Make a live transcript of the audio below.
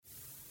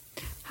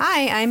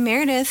Hi, I'm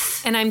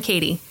Meredith. And I'm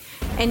Katie.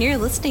 And you're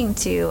listening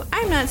to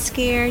I'm Not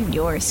Scared,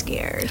 You're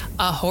Scared,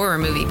 a horror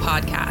movie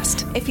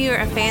podcast. If you're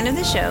a fan of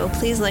the show,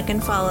 please like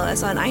and follow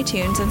us on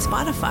iTunes and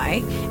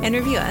Spotify and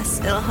review us.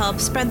 It'll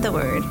help spread the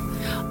word.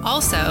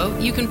 Also,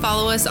 you can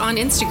follow us on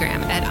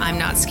Instagram at I'm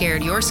Not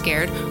Scared, You're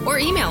Scared, or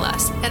email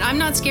us at I'm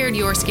Not Scared,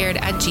 You're Scared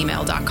at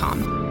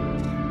gmail.com.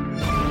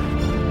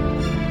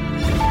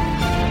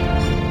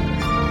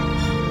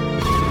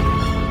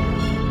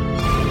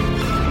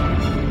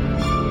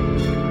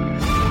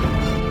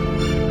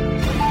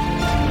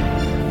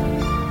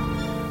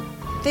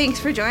 Thanks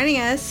for joining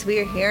us. We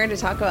are here to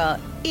talk about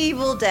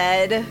Evil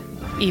Dead.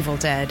 Evil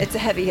Dead. It's a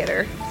heavy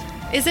hitter.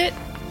 Is it?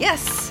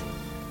 Yes.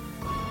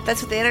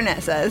 That's what the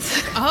internet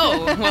says.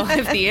 Oh, well,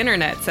 if the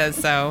internet says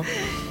so.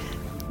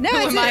 No,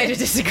 Who am I to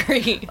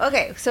disagree?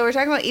 Okay, so we're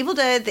talking about Evil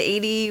Dead, the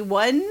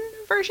 81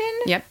 version?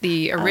 Yep,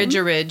 the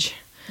Ridge.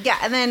 Yeah,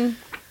 and then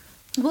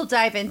we'll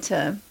dive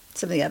into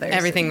some of the others.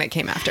 Everything that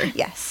came after.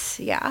 Yes,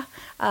 yeah.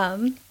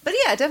 But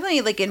yeah, definitely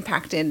like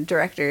impacted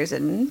directors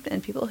and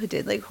people who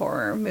did like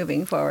horror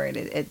moving forward.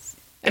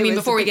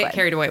 Before we get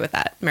carried away with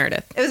that,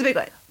 Meredith. It was a big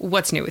one.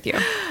 What's new with you?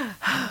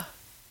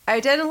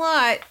 I've done a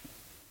lot.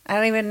 I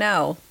don't even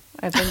know.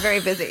 I've been very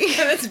busy.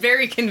 That's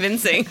very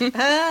convincing.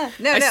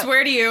 I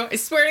swear to you. I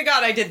swear to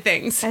God I did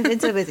things. I've been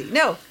so busy.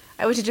 No,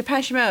 I went to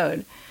Depeche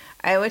Mode.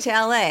 I went to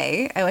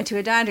LA. I went to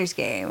a Dodgers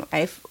game.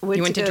 You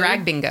went to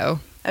Drag Bingo.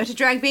 I went to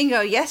Drag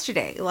Bingo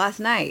last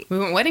night. We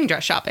went wedding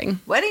dress shopping.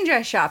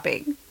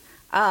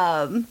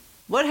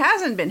 What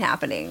hasn't been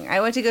happening? I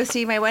went to go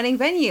see my wedding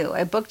venue.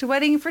 I booked a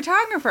wedding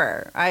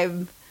photographer. I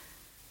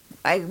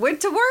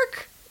went to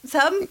work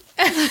some of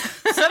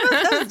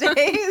those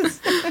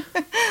days.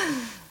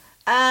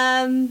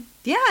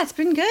 Yeah, it's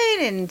been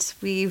good, and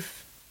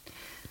we've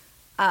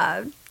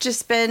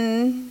just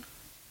been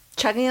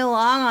chugging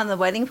along on the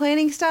wedding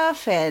planning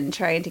stuff and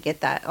trying to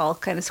get that all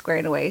kind of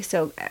squared away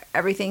so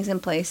everything's in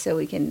place so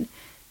we can,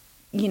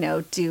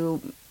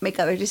 make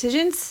other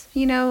decisions,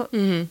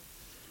 Mm-hmm.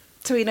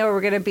 So we know where we're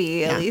going to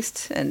be at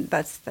least. And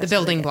that's the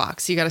building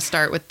blocks. You got to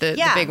start with the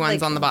big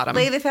ones on the bottom.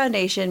 Lay the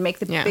foundation, make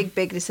the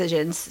big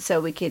decisions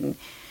so we can,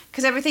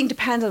 because everything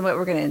depends on what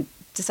we're going to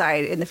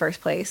decide in the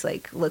first place,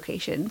 like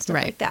location, stuff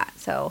like that.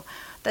 So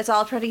that's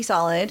all pretty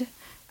solid.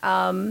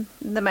 Then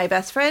my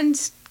best friend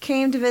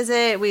came to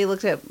visit. We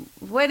looked at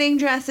wedding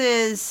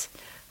dresses.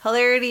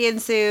 Hilarity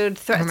ensued.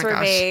 Threats were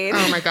made.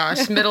 Oh my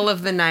gosh. Middle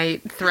of the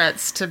night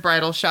threats to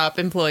bridal shop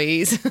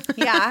employees.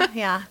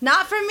 Yeah.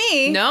 Not from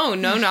me. No,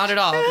 not at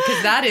all.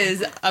 Because that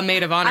is a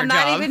maid of honor job.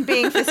 I'm not even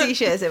being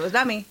facetious. It was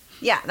not me.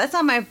 Yeah, that's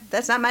not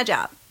my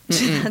job.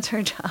 That's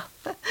her job.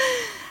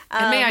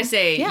 And may I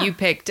say, you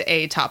picked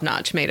a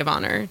top-notch maid of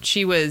honor.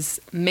 She was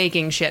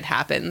making shit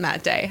happen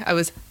that day. I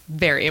was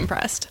very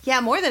impressed.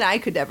 Yeah, more than I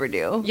could ever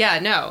do. Yeah,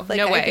 no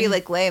way. I'd be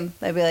like lame.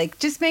 I'd be like,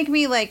 just make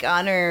me like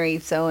honorary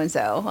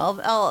so-and-so.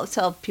 I'll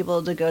tell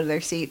people to go to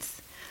their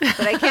seats.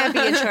 But I can't be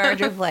in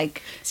charge of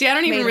like. See, I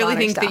don't even really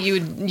think that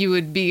you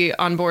would be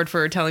on board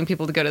for telling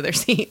people to go to their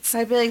seats.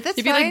 I'd be like,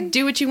 that's fine. You'd be like,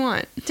 do what you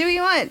want. Do what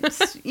you want.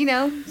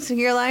 It's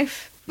your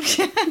life.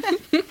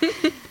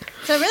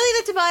 So really,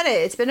 that's about it.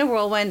 It's been a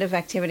whirlwind of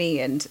activity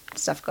and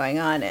stuff going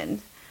on,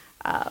 and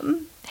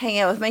hanging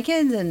out with my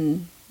kids,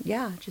 and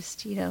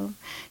just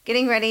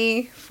getting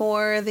ready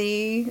for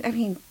the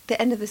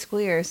end of the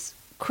school year is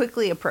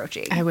quickly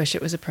approaching. I wish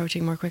it was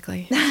approaching more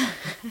quickly.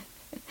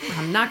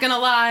 I'm not gonna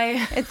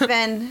lie. It's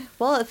been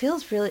it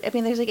feels really.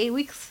 There's like 8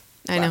 weeks.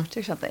 I know,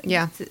 or something.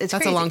 Yeah, it's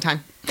that's crazy. a long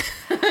time.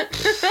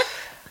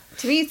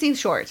 To me, it seems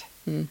short.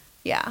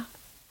 Yeah,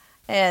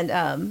 and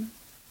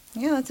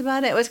that's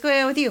about it. What's going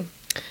on with you?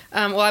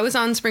 Well, I was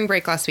on spring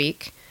break last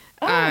week.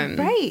 Oh,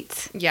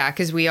 right. Yeah,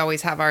 because we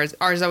always have ours.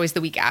 Ours is always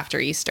the week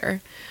after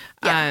Easter.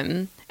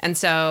 Yeah. And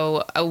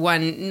so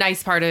one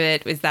nice part of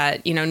it is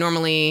that,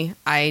 normally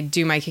I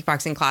do my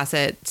kickboxing class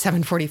at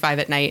 7:45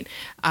 at night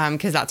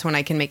because that's when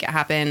I can make it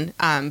happen.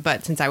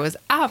 But since I was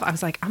off, I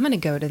was like, I'm going to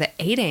go to the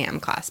 8 a.m.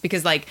 class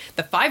because like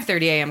the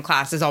 5:30 a.m.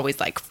 class is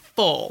always like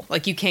full.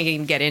 Like you can't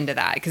even get into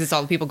that because it's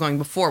all the people going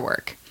before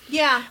work.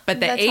 Yeah.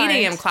 But the 8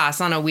 a.m.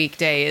 class on a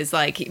weekday is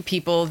like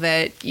people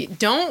that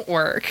don't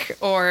work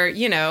or,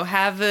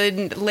 have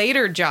a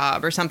later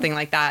job or something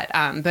like that.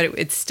 But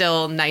it's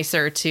still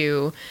nicer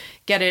to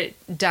get it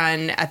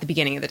done at the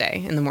beginning of the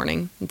day in the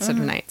morning instead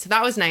of night. So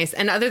that was nice.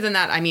 And other than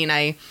that,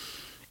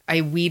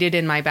 I weeded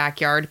in my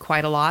backyard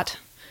quite a lot.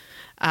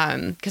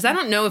 Because I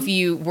don't know if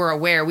you were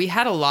aware, we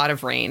had a lot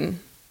of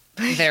rain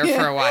there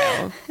for a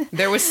while.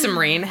 There was some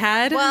rain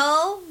had.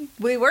 Well,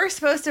 we were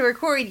supposed to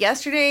record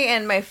yesterday,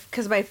 and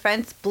because my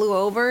fence blew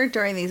over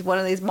during one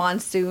of these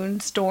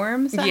monsoon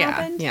storms that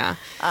happened. Yeah.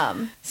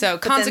 So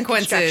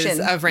consequences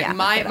of rain.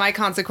 My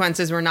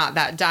consequences were not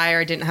that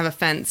dire. I didn't have a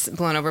fence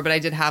blown over, but I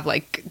did have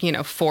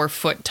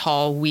 4-foot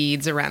tall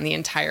weeds around the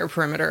entire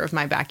perimeter of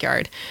my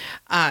backyard.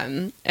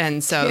 And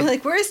so you're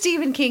like, we're a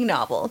Stephen King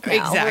novel now.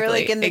 Exactly. We're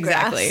like in the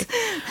grass.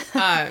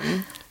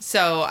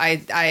 So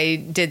I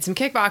did some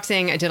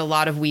kickboxing. I did a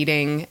lot of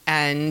weeding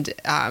and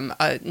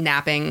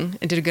napping.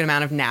 I did a good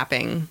amount of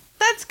napping.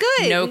 That's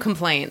good. No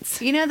complaints.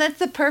 That's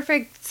the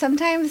perfect,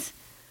 sometimes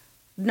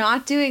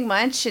not doing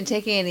much and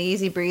taking it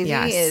easy breezy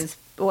is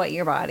what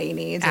your body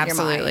needs.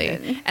 Absolutely.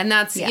 And your mind. And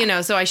that's,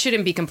 so I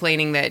shouldn't be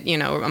complaining that,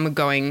 I'm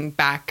going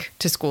back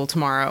to school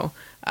tomorrow.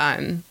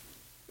 But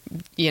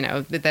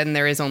then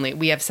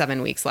we have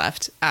 7 weeks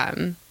left,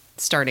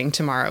 starting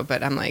tomorrow,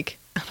 but I'm like,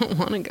 I don't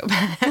want to go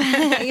back.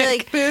 You're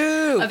like,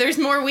 boo. There's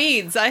more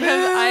weeds. I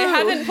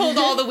haven't pulled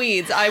all the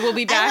weeds. I will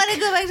be back. I want to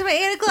go back to my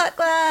 8 o'clock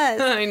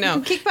class. I know.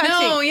 Kickboxing.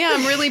 No, yeah,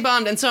 I'm really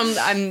bummed. And so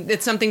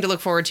it's something to look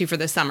forward to for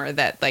the summer,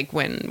 that like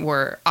when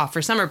we're off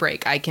for summer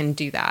break, I can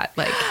do that.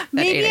 Like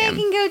maybe at 8 I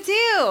can go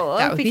too.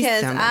 That would be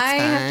because so much I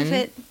have to fun.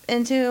 fit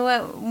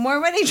into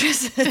more wedding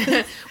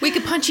dresses. We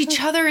could punch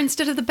each other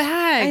instead of the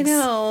bags. I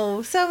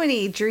know. So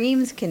many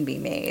dreams can be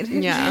made.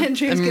 Yeah.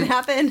 Dreams can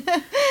happen.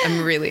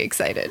 I'm really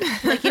excited.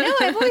 Like,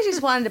 I've always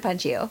just wanted to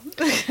punch you.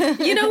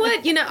 You know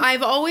what?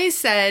 I've always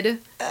said,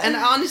 and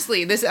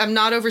honestly, I'm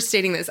not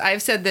overstating this.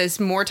 I've said this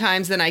more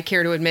times than I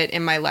care to admit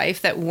in my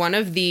life, that one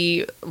of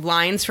the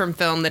lines from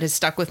film that has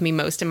stuck with me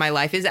most in my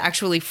life is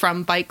actually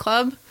from Fight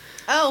Club.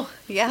 Oh,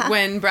 yeah.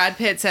 When Brad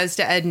Pitt says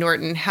to Ed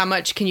Norton, "How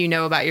much can you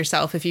know about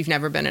yourself if you've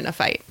never been in a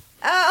fight?"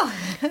 Oh.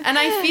 And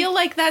I feel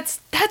like that's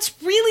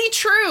really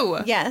true.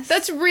 Yes.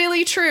 That's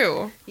really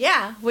true.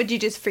 Yeah. Would you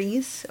just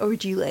freeze, or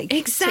would you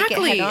Exactly.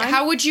 take it head on?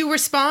 How would you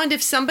respond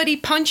if somebody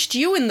punched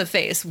you in the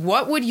face?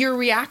 What would your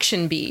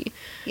reaction be?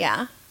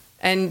 Yeah.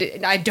 And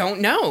I don't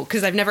know,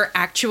 because I've never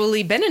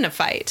actually been in a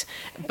fight.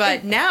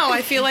 But now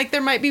I feel like there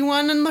might be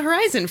one on the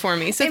horizon for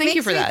me. So thank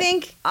you for that.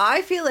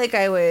 I feel like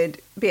I would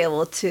be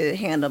able to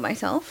handle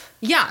myself.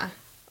 Yeah.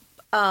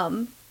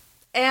 And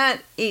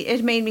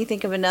it made me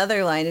think of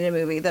another line in a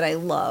movie that I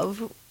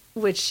love,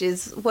 which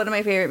is one of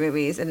my favorite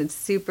movies, and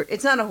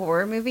it's not a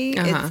horror movie.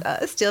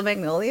 It's Steel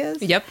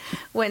Magnolias. Yep.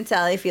 When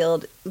Sally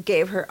Field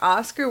gave her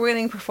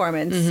Oscar-winning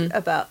performance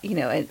about,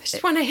 I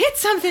just want to hit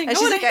something. I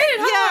want to hit it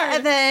hard. Yeah,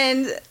 and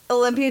then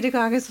Olympia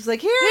Dukakis was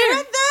like, here,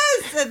 hit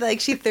this! And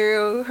she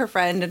threw her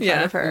friend in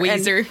front of her.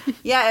 Weezer. And,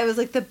 it was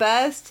the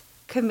best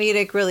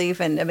comedic relief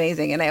and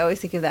amazing. And I always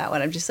think of that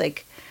when I'm just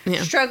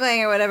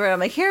struggling or whatever. I'm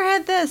like, here,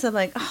 hit this. I'm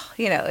like, oh,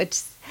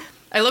 it's...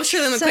 I love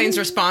Shirley MacLaine's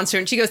response to her,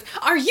 and she goes,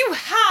 "Are you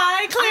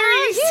high,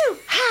 Clarice? Are you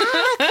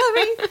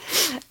high,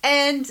 Clarice?"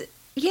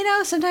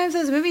 And, sometimes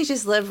those movies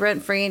just live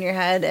rent-free in your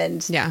head,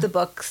 and the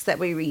books that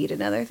we read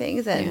and other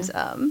things. And,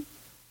 I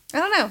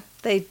don't know.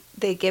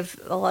 They give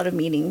a lot of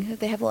meaning.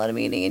 They have a lot of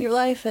meaning in your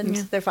life, and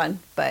they're fun.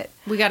 But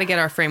we got to get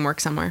our framework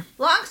somewhere.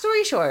 Long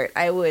story short,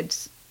 I would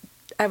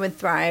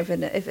thrive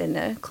in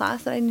a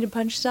class that I need to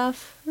punch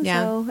stuff.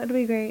 Yeah. So it'll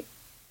be great.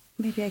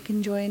 Maybe I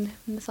can join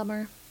in the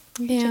summer.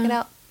 Yeah. Check it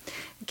out.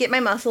 Get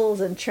my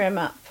muscles and trim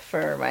up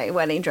for my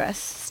wedding dress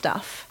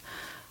stuff.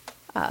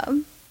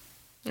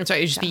 That's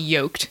right. You just be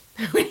yoked.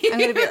 I'm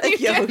gonna be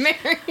yoked.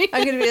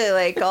 I'm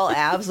gonna be all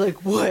abs.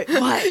 What?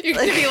 You're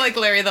gonna be like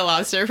Larry the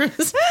Lobster from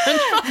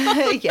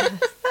SpongeBob.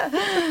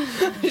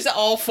 Yes. Just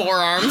all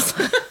forearms.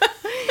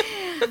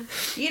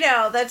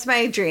 That's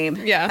my dream.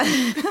 Yeah.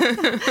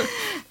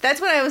 That's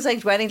when I was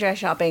wedding dress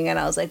shopping, and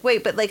I was like,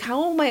 wait, but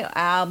how will my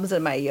abs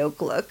and my yoke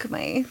look?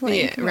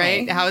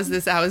 Right? How is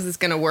this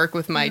gonna work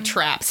with my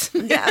traps?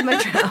 Yeah, my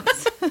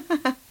traps.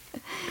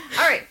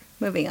 All right,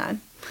 moving on.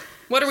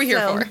 What are we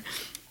here for?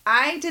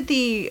 I did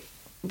the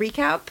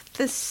recap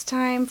this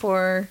time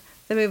for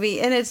the movie,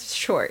 and it's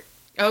short.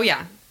 Oh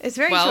yeah. It's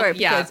very short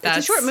because it's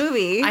a short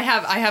movie. I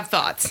have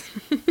thoughts.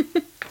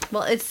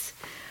 Well, it's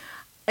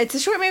a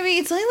short movie.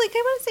 It's only I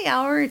want to say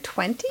hour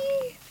 20.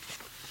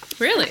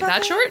 Really?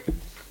 That short?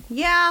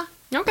 Yeah.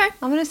 Okay.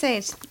 I'm going to say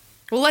it's...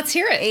 Well, let's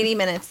hear it. 80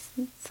 minutes.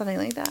 Something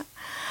like that.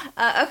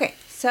 Okay.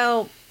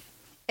 So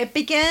it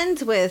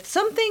begins with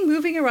something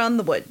moving around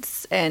the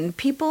woods, and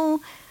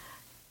people...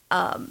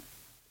 and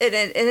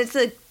it's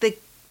the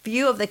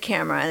view of the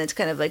camera, and it's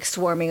kind of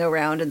swarming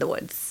around in the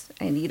woods,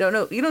 and you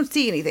don't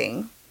see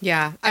anything.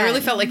 Yeah, I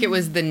really felt like it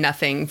was the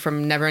Nothing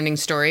from Neverending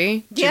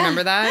Story. Do you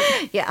remember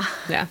that? Yeah.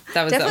 Yeah,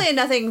 that was definitely a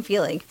Nothing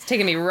feeling. It's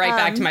taking me right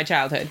back to my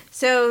childhood.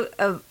 So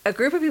a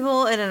group of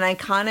people in an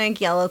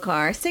iconic yellow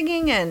car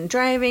singing and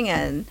driving,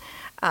 and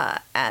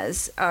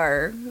as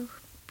our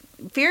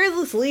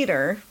fearless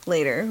leader,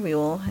 later he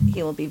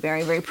will be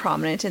very, very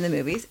prominent in the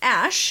movies,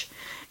 Ash.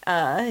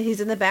 He's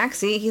in the back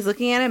seat. He's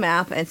looking at a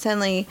map, and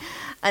suddenly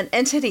an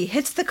entity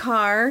hits the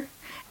car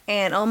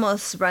and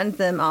almost runs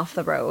them off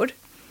the road.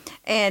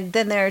 And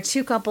then there are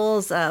two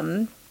couples.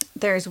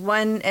 There's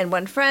one and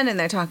one friend, and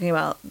they're talking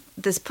about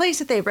this place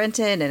that they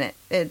rented, and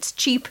it's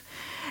cheap.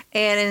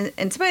 And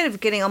in spite of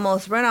getting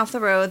almost run off the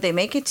road, they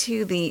make it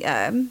to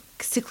the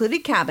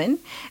secluded cabin,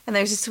 and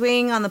there's a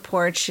swing on the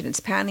porch, and it's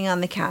pounding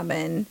on the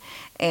cabin.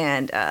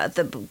 And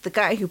the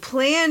guy who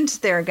planned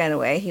their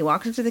getaway, he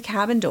walks up to the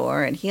cabin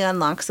door, and he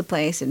unlocks the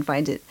place and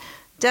finds it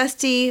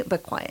dusty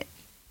but quiet.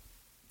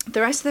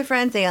 The rest of the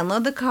friends, they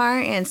unload the car,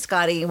 and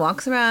Scotty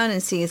walks around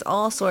and sees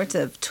all sorts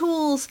of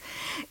tools,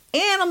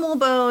 animal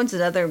bones,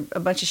 and a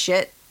bunch of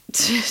shit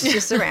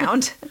just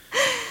around.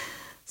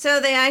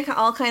 So they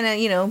all kind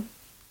of,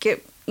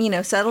 get,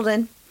 settled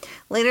in.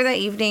 Later that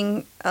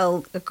evening,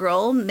 a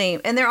girl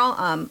named, and they're all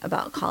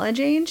about college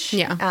age.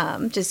 Yeah.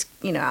 Just,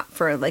 out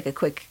for like a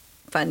quick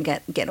fun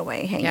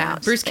getaway, hang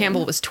out. Bruce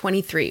Campbell was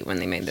 23 when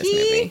they made this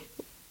movie.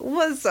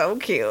 Was so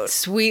cute.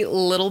 Sweet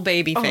little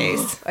baby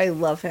face. I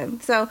love him.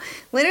 So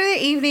later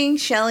that evening,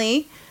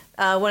 Shelly,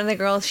 one of the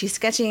girls, she's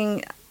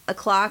sketching a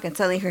clock, and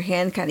suddenly her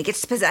hand kind of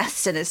gets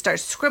possessed and it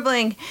starts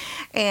scribbling,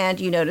 and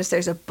you notice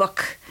there's a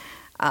book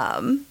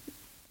on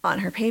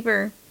her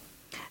paper.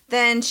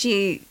 Then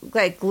she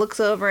looks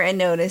over and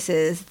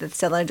notices the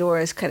cellar door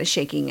is kind of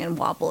shaking and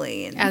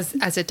wobbly, and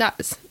as it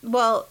does.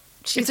 Well,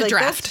 she's it's a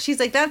draft. She's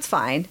like, that's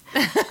fine.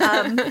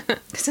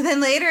 So then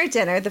later at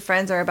dinner, the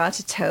friends are about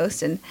to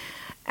toast, and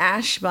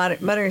Ash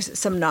mutters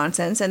some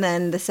nonsense, and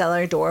then the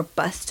cellar door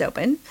busts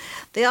open.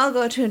 They all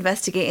go to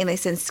investigate, and they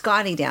send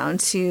Scotty down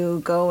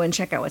to go and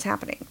check out what's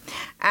happening.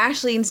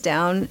 Ash leans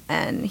down,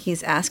 and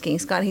he's asking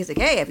Scotty, he's like,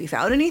 hey, have you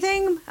found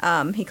anything?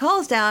 He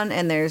calls down,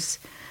 and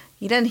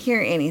he doesn't hear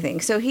anything.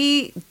 So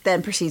he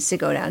then proceeds to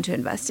go down to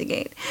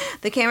investigate.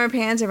 The camera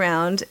pans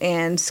around,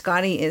 and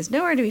Scotty is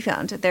nowhere to be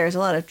found. There's a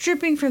lot of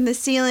dripping from the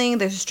ceiling.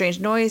 There's a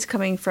strange noise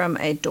coming from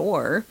a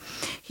door.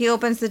 He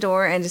opens the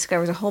door and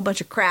discovers a whole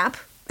bunch of crap.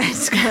 And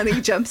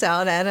Scotty jumps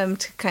out at him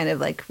to kind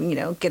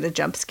of get a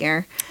jump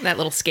scare. That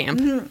little scamp.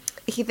 Mm-hmm.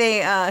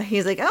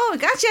 He's like, oh,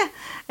 gotcha.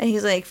 And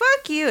he's like,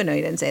 fuck you. No,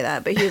 he didn't say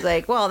that. But he's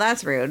like, well,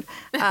 that's rude.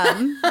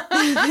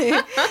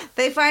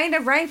 They find a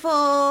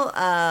rifle,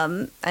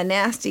 a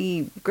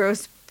nasty,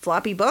 gross,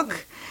 floppy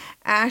book.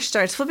 Ash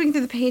starts flipping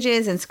through the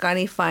pages, and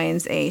Scotty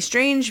finds a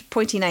strange,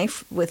 pointy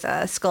knife with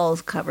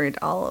skulls covered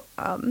all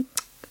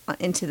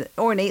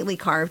ornately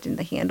carved in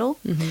the handle.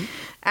 Mm-hmm.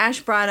 Ash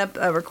brought up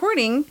a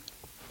recording,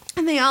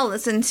 and they all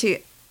listen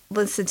to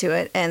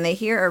it, and they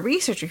hear a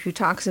researcher who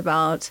talks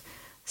about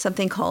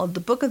something called the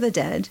Book of the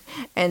Dead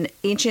and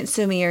ancient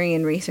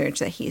Sumerian research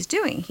that he's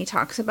doing. He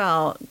talks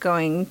about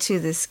going to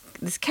this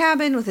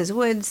cabin with his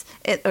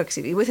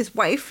with his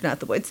wife, not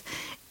the woods,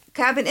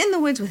 cabin in the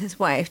woods with his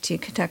wife to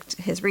conduct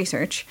his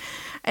research.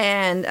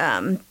 And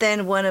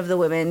then one of the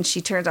women,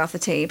 she turns off the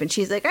tape, and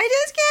she's like, I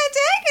just can't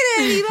take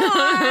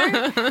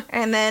it anymore.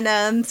 And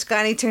then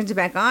Scotty turns it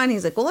back on.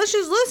 He's like, well, let's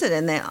just listen.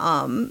 And they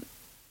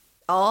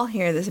all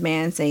hear this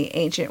man say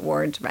ancient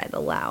words read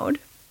aloud.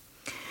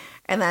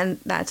 And then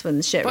that's when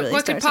the shit really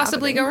starts happening. What could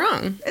possibly go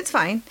wrong? It's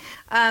fine.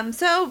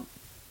 So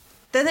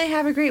then they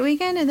have a great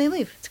weekend, and they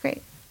leave. It's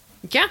great.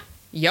 Yeah.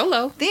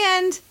 YOLO. The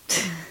end.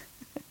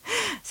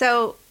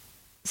 So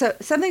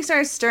something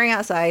starts stirring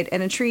outside,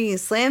 and a tree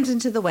slams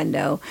into the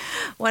window.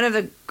 One of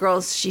the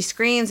girls, she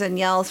screams and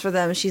yells for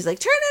them. She's like,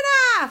 turn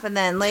it off! And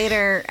then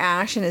later,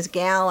 Ash and his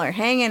gal are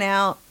hanging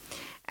out.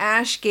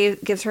 Ash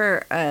gives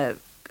her a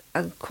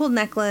cool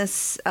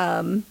necklace.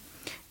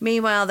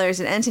 Meanwhile,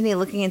 there's an entity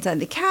looking inside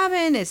the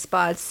cabin. It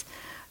spots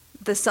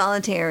the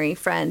solitary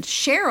friend,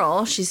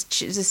 Cheryl. She's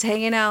just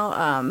hanging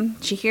out.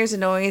 She hears a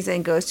noise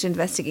and goes to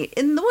investigate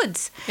in the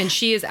woods. And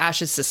she is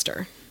Ash's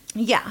sister.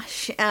 Yeah.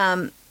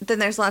 Then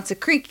there's lots of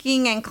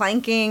creaking and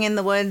clanking in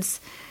the woods.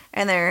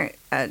 And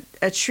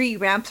a tree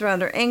wraps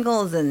around her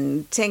ankles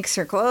and takes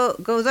her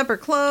goes up her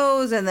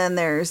clothes. And then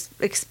there's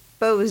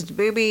exposed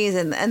boobies.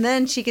 And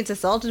then she gets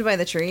assaulted by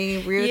the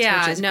tree roots,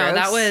 which is gross.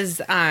 That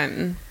was...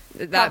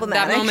 That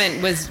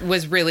moment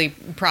was really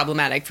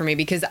problematic for me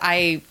because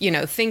I,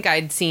 think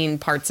I'd seen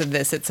parts of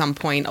this at some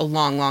point a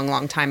long, long,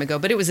 long time ago,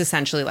 but it was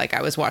essentially like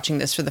I was watching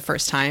this for the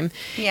first time.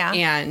 Yeah.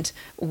 And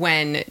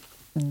when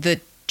the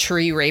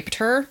tree raped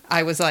her,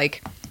 I was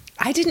like,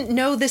 I didn't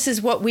know this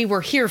is what we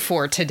were here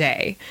for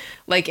today.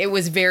 Like, it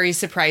was very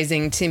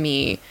surprising to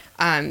me,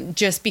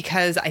 just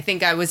because I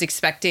think I was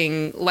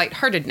expecting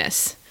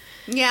lightheartedness.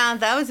 Yeah,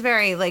 that was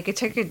very, it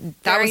took a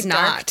very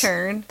dark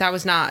turn. That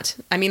was not.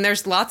 I mean,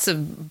 there's lots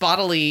of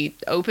bodily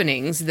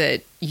openings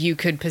that you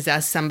could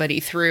possess somebody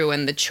through,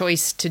 and the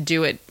choice to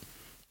do it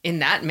in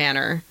that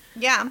manner,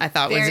 I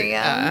thought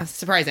was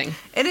surprising.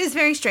 It is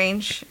very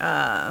strange.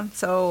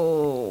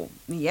 So,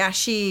 yeah,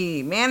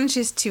 she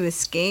manages to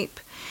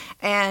escape,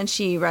 and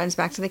she runs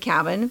back to the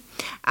cabin.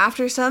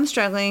 After some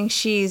struggling,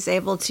 she's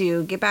able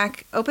to get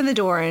back, open the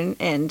door,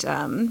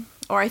 and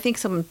or I think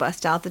someone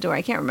bust out the door.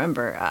 I can't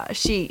remember.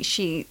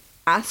 She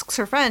asks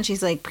her friend.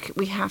 She's like,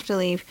 "We have to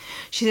leave."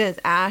 She says,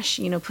 "Ash,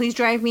 please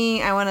drive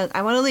me. I want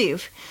to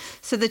leave."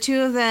 So the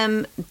two of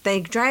them, they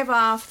drive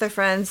off. Their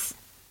friends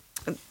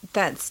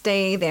that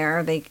stay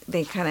there, they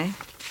kind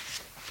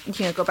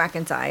of go back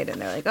inside, and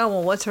they're like, "Oh,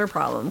 well, what's her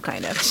problem?"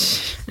 Kind of.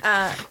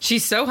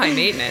 She's so high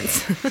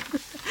maintenance.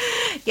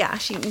 Yeah,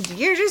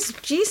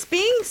 she's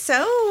being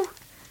so,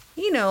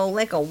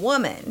 like a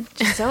woman.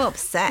 She's so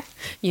upset.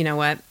 You know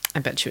what? I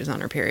bet she was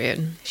on her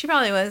period. She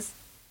probably was.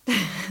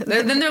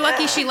 Then they're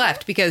lucky she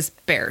left because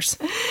bears.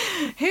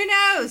 Who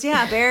knows?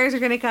 Yeah, bears are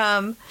going to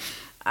come.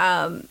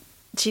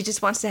 She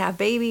just wants to have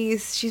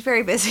babies. She's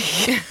very busy.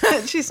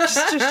 She's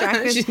just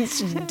distracted.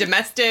 She's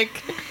domestic.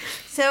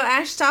 So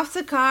Ash stops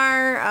the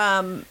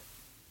car.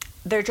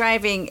 they're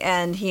driving,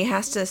 and he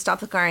has to stop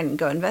the car and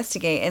go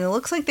investigate. And it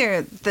looks like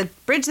the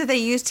bridge that they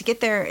used to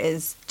get there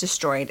is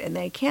destroyed, and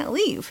they can't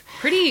leave.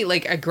 Pretty,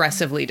 like,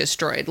 aggressively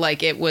destroyed.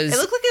 Like, it was... It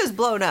looked like it was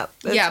blown up.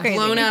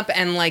 Blown up,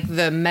 and, like,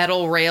 the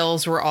metal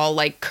rails were all,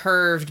 like,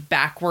 curved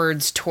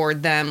backwards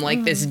toward them,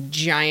 like this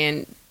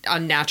giant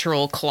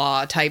unnatural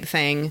claw type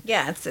thing.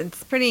 Yeah,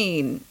 it's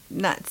pretty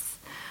nuts.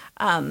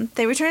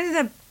 They return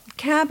to the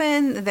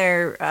cabin.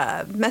 They're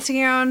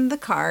messing around the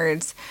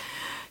cards.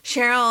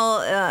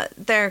 Cheryl,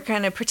 they're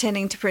kind of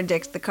pretending to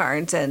predict the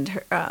cards,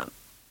 and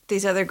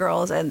these other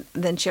girls, and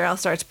then Cheryl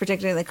starts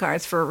predicting the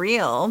cards for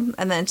real,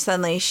 and then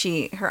suddenly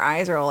her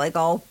eyes are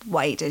all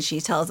white, and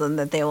she tells them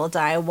that they will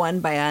die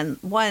one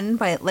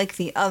by like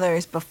the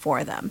others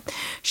before them.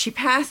 She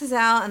passes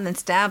out and then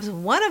stabs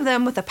one of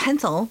them with a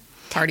pencil.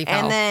 Party foul.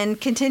 And then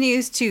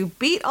continues to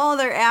beat all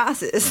their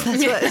asses.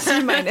 That's what's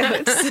in my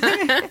notes.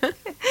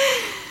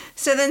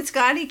 So then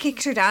Scotty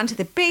kicks her down to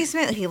the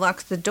basement. He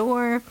locks the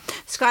door.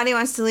 Scotty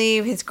wants to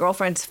leave. His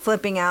girlfriend's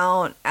flipping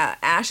out.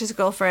 Ash's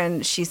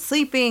girlfriend, she's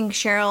sleeping.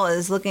 Cheryl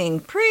is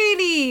looking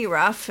pretty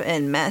rough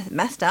and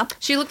messed up.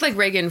 She looked like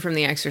Reagan from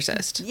The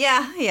Exorcist.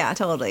 Yeah,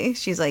 totally.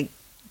 She's like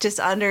just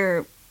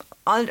under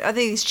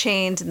these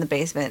chains in the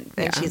basement,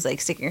 and she's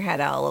like sticking her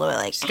head out a little bit,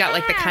 like she's got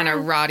like the kind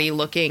of rotty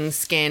looking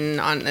skin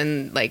on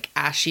and like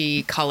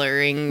ashy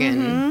coloring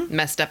and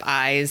messed up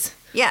eyes.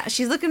 Yeah,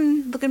 she's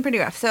looking pretty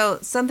rough. So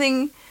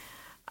something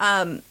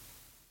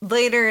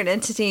later, an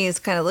entity is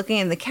kind of looking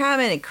in the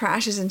cabin. It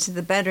crashes into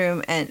the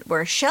bedroom and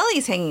where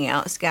Shelly's hanging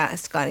out,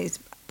 Scotty's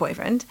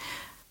girlfriend.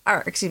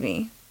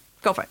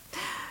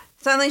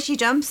 Suddenly she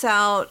jumps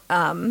out.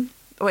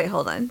 Wait,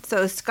 hold on.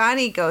 So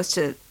Scotty goes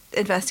to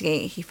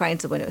investigate. He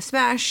finds the window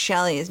smashed.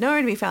 Shelly is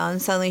nowhere to be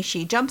found. Suddenly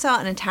she jumps out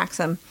and attacks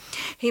him.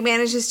 He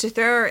manages to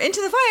throw her into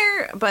the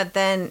fire, but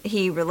then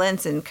he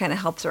relents and kind of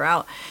helps her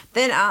out.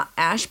 Then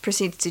Ash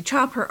proceeds to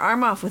chop her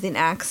arm off with an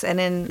axe,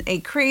 and in a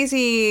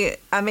crazy,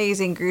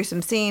 amazing,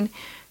 gruesome scene,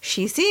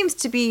 she seems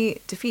to be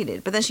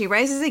defeated. But then she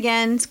rises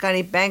again.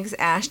 Scotty begs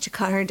Ash to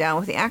cut her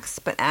down with the axe,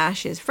 but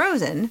Ash is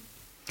frozen.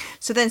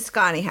 So then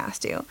Scotty has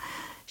to.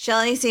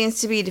 Shelly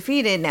seems to be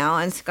defeated now,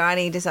 and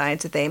Scotty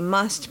decides that they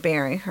must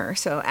bury her.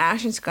 So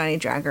Ash and Scotty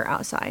drag her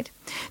outside.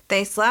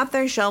 They slap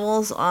their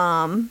shovels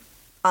on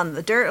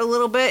the dirt a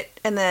little bit,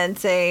 and then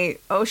say,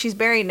 "Oh, she's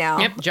buried now."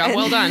 Yep, job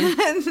well done.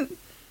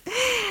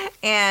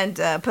 And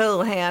put a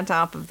little hay on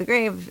top of the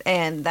grave,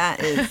 and that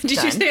is Did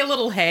done. You say a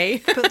little hay?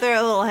 Put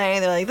their little hay,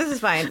 and they're like, "This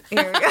is fine.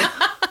 Here we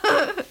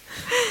go."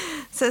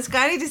 So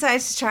Scotty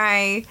decides to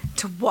try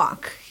to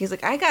walk. He's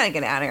like, "I gotta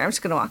get out of here. I'm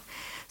just gonna walk."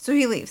 So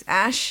he leaves.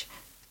 Ash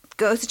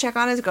goes to check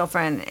on his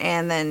girlfriend,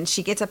 and then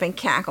she gets up and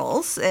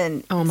cackles,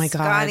 and oh my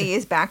God, Scotty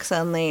is back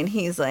suddenly, and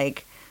he's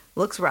like,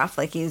 looks rough,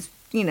 like he's,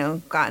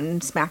 gotten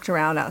smacked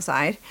around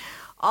outside.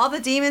 All the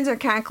demons are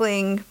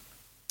cackling,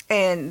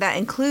 and that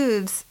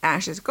includes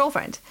Ash's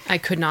girlfriend. I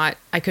could not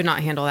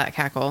handle that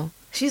cackle.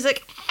 She's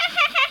like,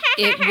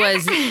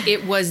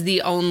 it was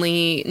the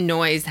only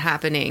noise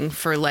happening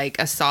for like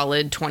a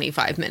solid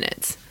 25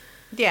 minutes.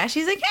 Yeah,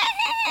 she's like,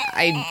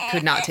 I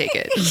could not take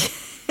it.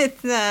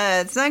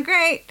 It's not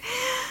great.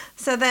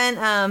 So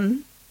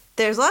then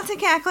there's lots of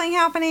cackling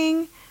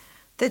happening.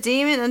 The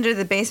demon under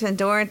the basement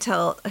door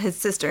till his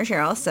sister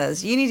Cheryl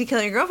says, "You need to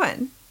kill your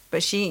girlfriend,"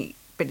 but he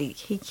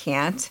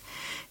can't.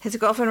 His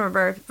girlfriend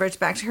reverts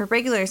back to her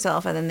regular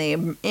self, and then they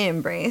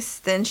embrace.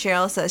 Then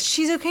Cheryl says,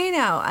 "She's okay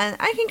now, and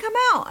I can come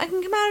out. I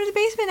can come out of the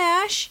basement,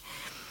 Ash."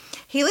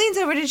 He leans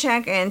over to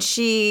check, and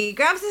she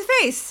grabs his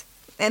face.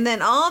 And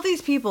then all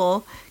these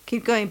people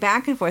keep going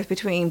back and forth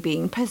between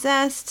being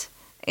possessed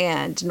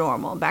and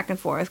normal, back and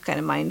forth, kind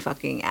of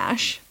mind-fucking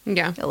Ash.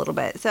 Yeah. A little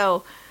bit.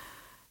 So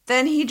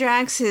then he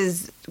drags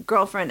his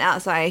girlfriend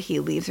outside. He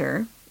leaves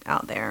her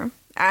out there.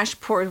 Ash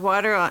pours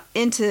water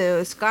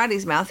into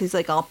Scotty's mouth. He's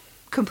like all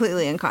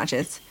completely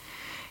unconscious.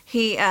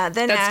 That's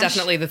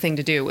definitely the thing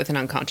to do with an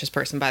unconscious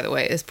person, by the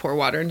way, is pour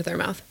water into their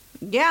mouth.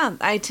 Yeah,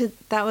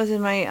 that was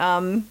in my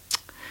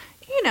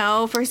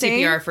first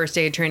aid. CPR first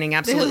aid training,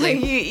 absolutely.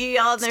 you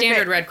yell in their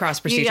Standard Red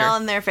Cross procedure. You yell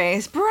in their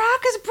face,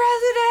 "Barack is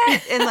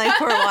president!" and like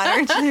pour water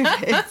into their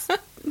face.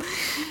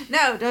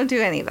 No, don't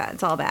do any of that.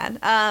 It's all bad.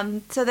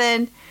 So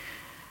then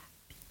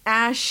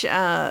Ash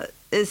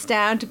is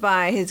stabbed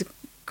by his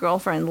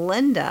girlfriend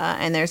Linda,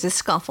 and there's a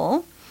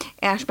scuffle.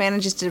 Ash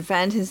manages to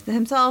defend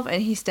himself,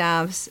 and he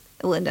stabs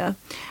Linda.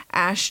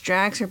 Ash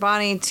drags her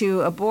body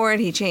to a board.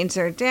 He chains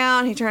her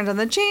down. He turns on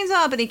the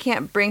chainsaw, but he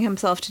can't bring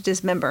himself to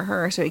dismember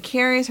her, so he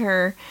carries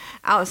her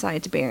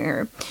outside to bury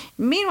her.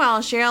 Meanwhile,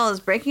 Cheryl is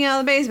breaking out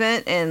of the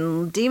basement,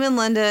 and Demon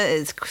Linda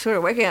is sort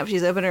of waking up.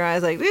 She's opening her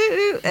eyes like,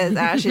 "Ooh," as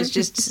Ash is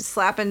just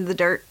slapping the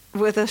dirt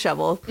with a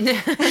shovel.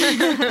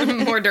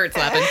 More dirt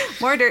slapping.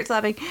 More dirt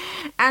slapping.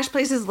 Ash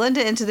places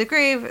Linda into the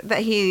grave that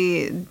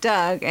he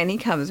dug, and he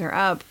covers her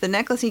up. The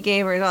necklace he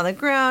gave her is on the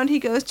ground. He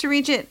goes to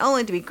reach it,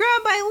 only to be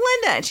grabbed by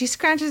Linda, and she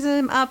scratches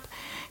him up,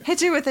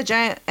 hits her with a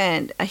giant,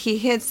 and he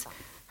hits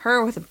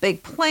her with a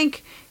big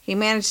plank. He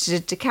managed to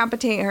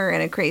decapitate her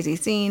in a crazy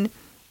scene.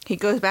 He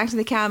goes back to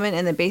the cabin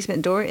and the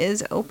basement door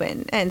is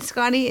open. And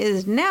Scotty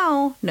is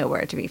now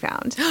nowhere to be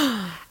found.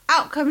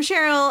 Out comes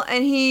Cheryl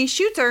and he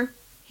shoots her.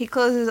 He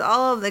closes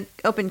all of the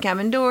open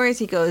cabin doors.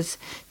 He goes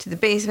to the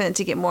basement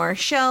to get more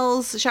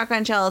shells,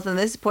 shotgun shells. And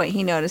at this point,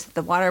 he noticed that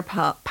the water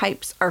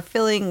pipes are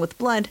filling with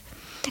blood,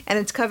 and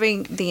it's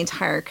covering the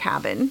entire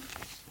cabin.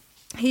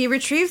 He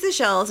retrieves the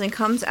shells and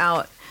comes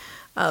out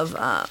of...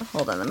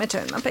 hold on, let me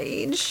turn the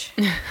page.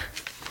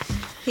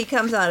 He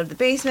comes out of the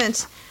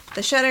basement.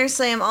 The shutters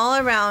slam all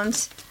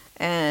around,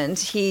 and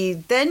he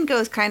then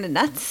goes kind of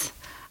nuts.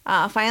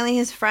 Finally,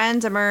 his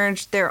friends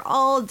emerge. They're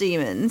all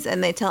demons,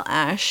 and they tell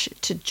Ash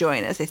to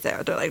join us.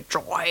 They're like,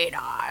 join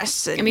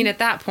us. And I mean, at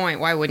that point,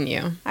 why wouldn't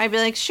you? I'd be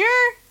like,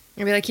 sure.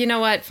 I'd be like, you know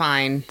what?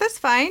 Fine. That's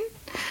fine.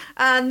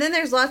 Then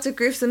there's lots of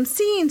gruesome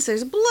scenes.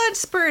 There's blood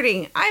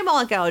spurting,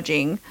 eyeball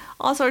gouging,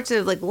 all sorts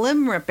of like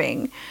limb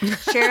ripping.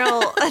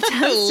 Cheryl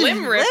attempts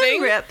limb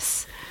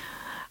rips.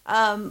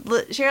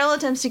 Cheryl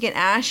attempts to get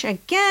Ash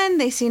again.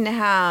 They seem to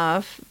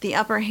have the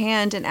upper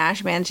hand, and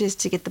Ash manages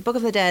to get the Book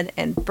of the Dead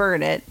and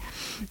burn it,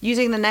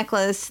 using the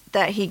necklace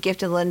that he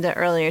gifted Linda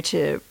earlier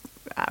to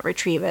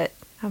retrieve it.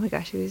 Oh my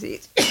gosh, who's he?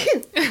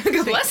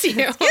 God bless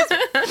you.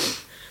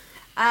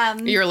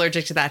 You're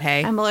allergic to that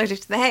hay. I'm allergic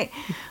to the hay.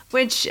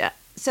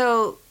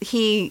 So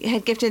he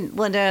had gifted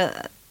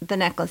Linda the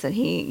necklace, and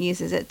he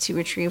uses it to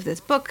retrieve this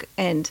book,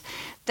 and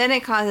then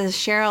it causes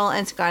Cheryl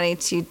and Scotty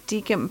to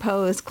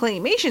decompose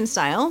claymation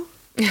style.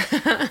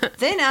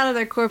 Then out of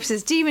their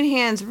corpses, demon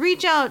hands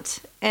reach out,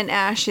 and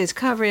Ash is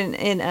covered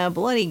in a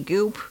bloody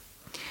goop.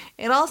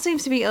 It all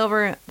seems to be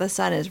over. The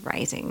sun is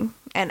rising,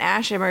 and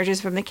Ash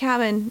emerges from the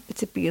cabin.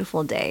 It's a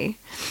beautiful day.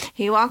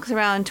 He walks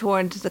around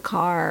towards the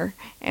car,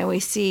 and we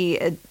see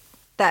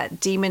that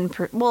demon,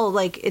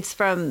 it's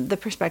from the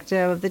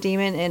perspective of the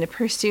demon, and it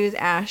pursues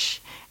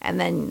Ash, and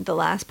then the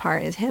last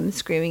part is him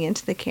screaming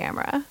into the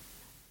camera,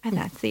 and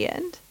that's the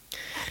end.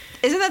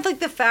 Isn't that like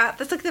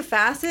that's like the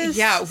fastest?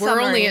 Yeah, we're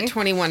summary. only at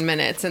 21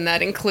 minutes, and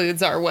that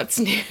includes our what's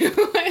new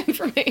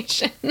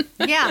information.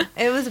 Yeah,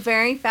 it was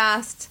very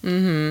fast.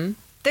 Mm-hmm.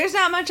 There's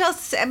not much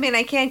else. I mean,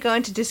 I can't go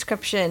into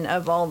description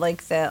of all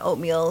like the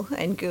oatmeal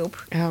and goop.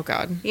 Oh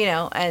God.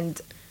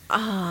 And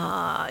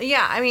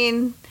yeah, I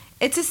mean,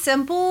 it's a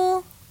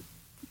simple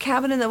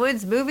cabin in the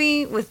woods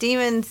movie with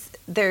demons.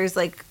 There's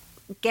like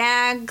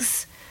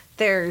gags.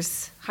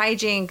 There's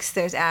hijinks.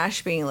 There's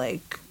Ash being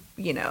like,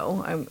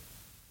 I'm,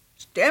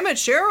 damn it,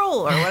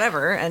 Cheryl, or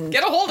whatever, and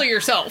get a hold of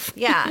yourself.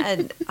 Yeah,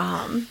 and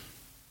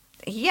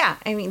yeah,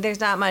 I mean, there's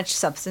not much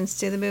substance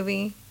to the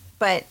movie,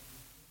 but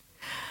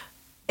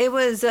it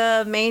was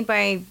made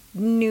by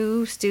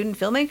new student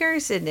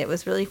filmmakers, and it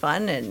was really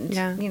fun, and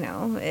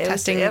it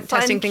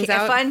testing things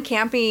out. A fun,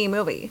 campy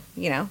movie,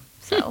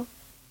 So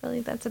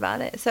really, that's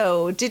about it.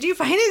 So, did you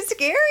find it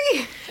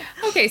scary?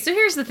 Okay, so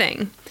here's the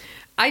thing.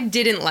 I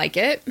didn't like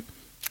it.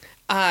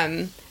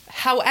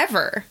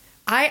 However,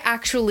 I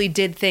actually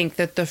did think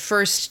that the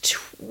first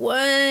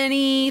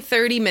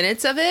 20-30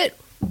 minutes of it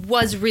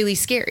was really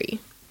scary.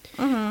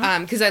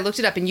 Because I looked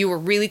it up, and you were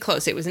really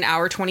close. It was an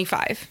hour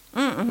 25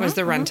 was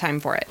the runtime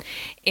for it.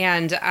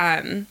 And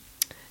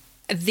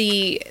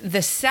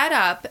the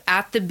setup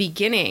at the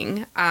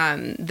beginning,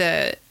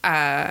 the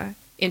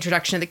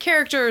introduction of the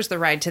characters, the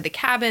ride to the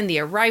cabin, the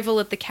arrival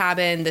at the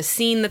cabin, the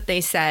scene that they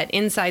set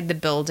inside the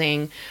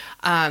building,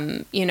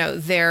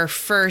 their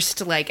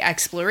first like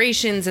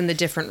explorations in the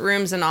different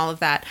rooms and all of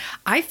that.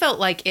 I felt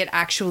like it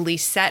actually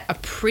set a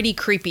pretty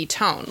creepy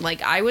tone.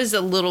 Like I was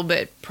a little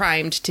bit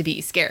primed to be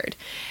scared.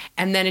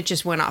 And then it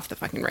just went off the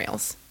fucking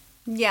rails.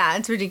 Yeah,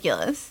 it's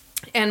ridiculous.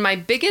 And my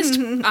biggest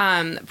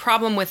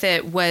problem with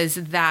it was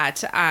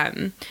that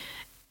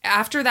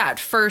after that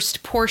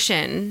first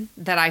portion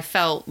that I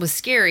felt was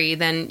scary,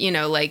 then,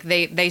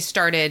 they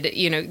started,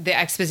 the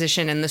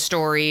exposition and the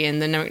story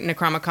and the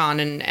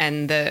Necronomicon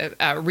and the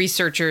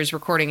researchers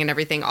recording and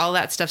everything, all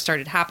that stuff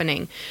started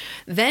happening.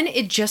 Then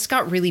it just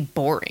got really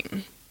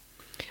boring,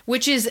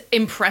 which is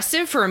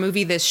impressive for a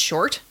movie this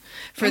short.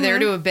 For there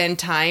to have been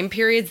time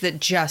periods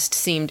that just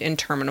seemed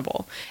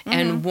interminable.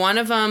 And one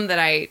of them that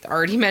I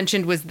already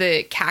mentioned was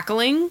the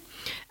cackling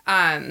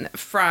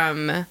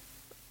from...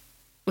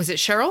 Was it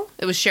Cheryl?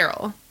 It was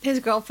Cheryl. His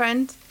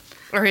girlfriend?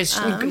 Or his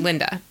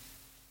Linda.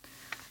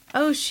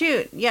 Oh,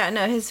 shoot. Yeah,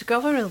 no, his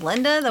girlfriend was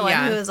Linda, the one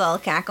who was all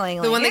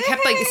cackling. The one that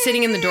kept,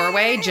 sitting in the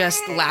doorway,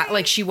 just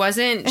she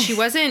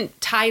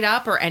wasn't tied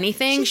up or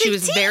anything. She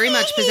was very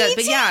much possessed.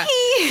 But yeah,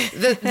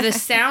 the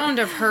sound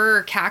of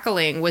her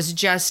cackling was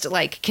just,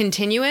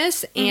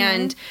 continuous,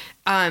 and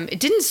it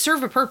didn't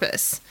serve a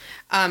purpose.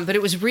 But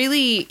it was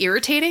really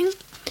irritating.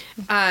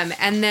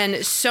 And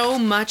then so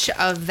much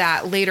of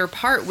that later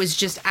part was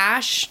just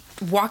Ash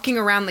walking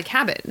around the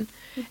cabin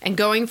and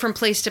going from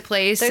place to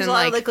place. There's and a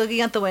lot of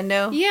looking out the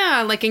window.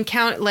 Yeah, looking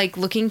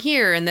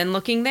here and then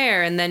looking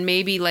there and then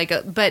maybe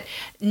but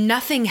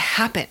nothing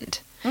happened.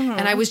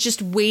 And I was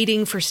just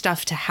waiting for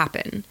stuff to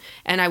happen.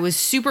 And I was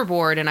super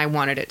bored and I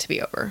wanted it to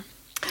be over.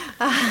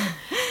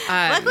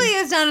 Luckily,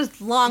 it's not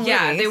a long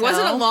yeah, movie. there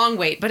wasn't a long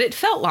wait, but it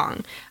felt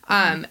long.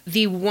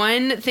 The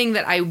one thing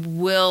that I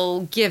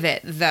will give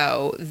it,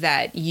 though,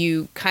 that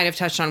you kind of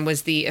touched on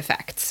was the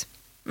effects.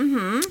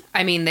 Mm-hmm.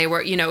 I mean, they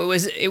were,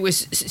 it was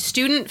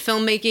student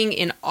filmmaking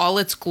in all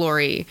its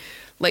glory.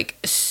 Like,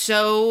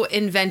 so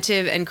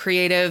inventive and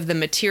creative. The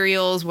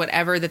materials,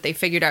 whatever that they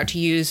figured out to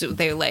use,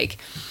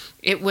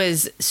 it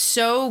was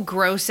so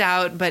gross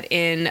out, but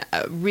in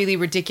a really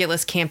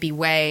ridiculous, campy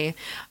way.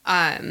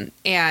 And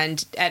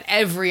at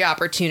every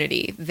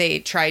opportunity, they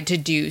tried to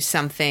do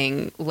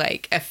something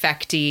like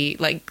effecty,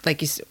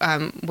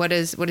 what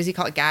does he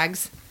call it?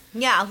 Gags?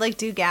 Yeah, like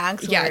do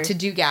gags. Yeah, to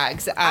do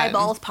gags.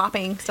 Eyeballs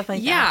popping, stuff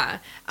like that.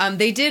 Yeah.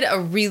 They did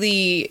a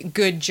really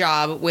good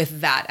job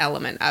with that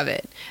element of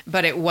it,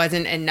 but it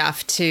wasn't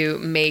enough to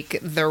make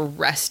the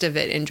rest of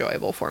it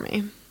enjoyable for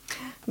me.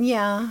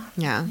 Yeah.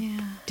 Yeah.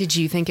 Did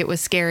you think it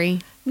was scary?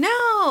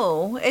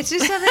 No. It's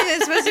just something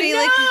that's supposed to be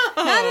like,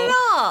 not at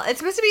all. It's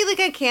supposed to be like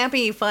a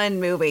campy, fun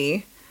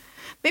movie.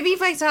 Maybe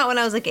if I saw it when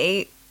I was like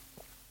 8,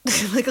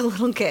 like a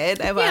little kid,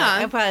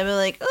 I'd probably be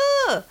like,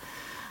 ugh.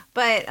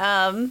 But,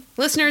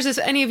 listeners, if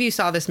any of you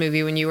saw this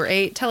movie when you were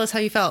 8, tell us how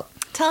you felt.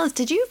 Tell us,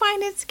 did you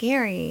find it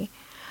scary?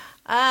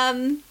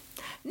 No,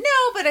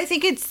 but I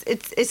think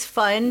it's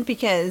fun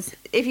because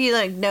if you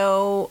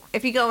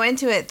if you go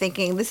into it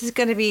thinking this is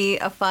going to be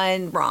a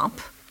fun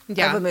romp of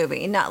a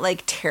movie, not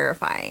like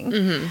terrifying.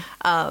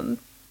 Mm-hmm.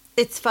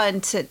 It's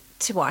fun to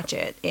watch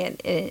it,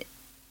 and it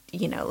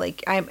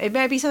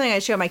might be something I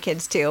show my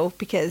kids too,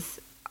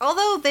 because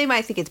although they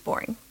might think it's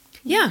boring.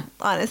 Yeah.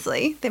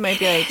 Honestly, they might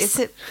be like, is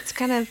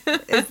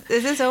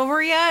this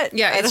over yet?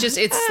 Yeah,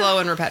 it's slow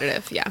and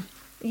repetitive. Yeah.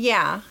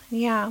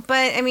 Yeah.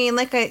 But I mean,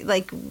 like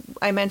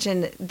I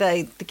mentioned,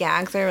 the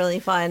gags are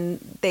really fun.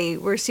 They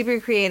were super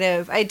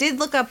creative. I did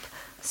look up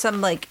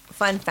some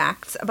fun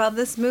facts about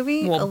this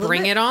movie. Well,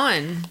 bring it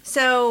on.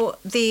 So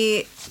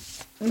the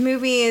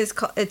movie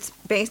it's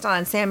based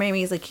on Sam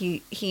Raimi's,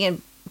 he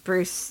and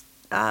Bruce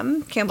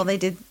Campbell, they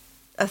did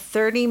a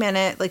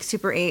 30-minute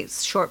Super 8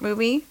 short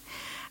movie.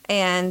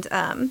 And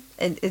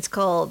it's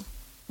called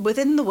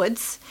Within the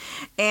Woods,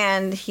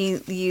 and he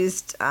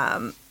used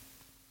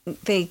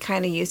they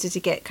kind of used it to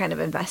get kind of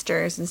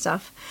investors and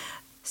stuff.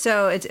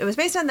 So it was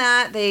based on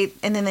that. Then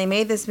they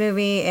made this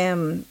movie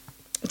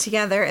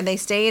together, and they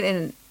stayed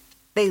in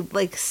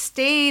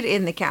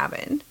the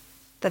cabin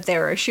that they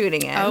were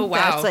shooting in. Oh,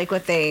 wow. That's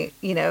what they,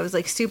 it was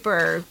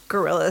super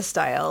guerrilla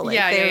style.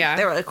 They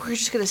were like, we're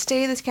just gonna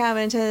stay in this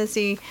cabin in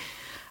Tennessee.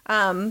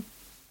 God,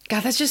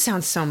 that just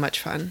sounds so much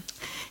fun.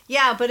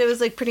 Yeah, but it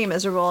was pretty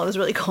miserable. It was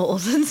really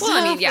cold and stuff.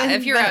 Well, I mean, yeah,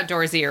 if you're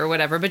outdoorsy or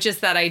whatever, but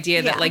just that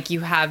idea that you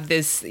have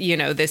this,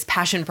 this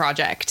passion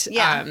project,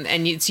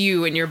 and it's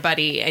you and your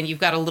buddy, and you've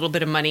got a little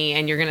bit of money,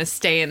 and you're gonna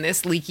stay in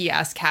this leaky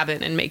ass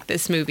cabin and make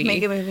this movie.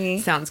 Make a movie.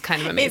 Sounds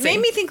kind of amazing. It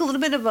made me think a little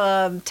bit of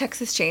a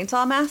Texas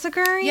Chainsaw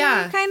Massacre.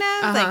 Kind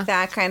of like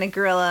that kind of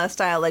guerrilla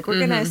style.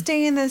 We're gonna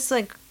stay in this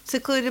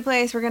secluded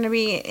place. We're gonna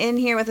be in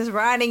here with this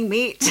rotting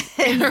meat.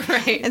 And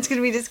right. It's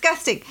gonna be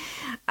disgusting.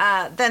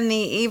 Then the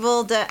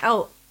Evil Dead.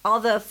 All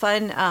the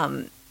fun,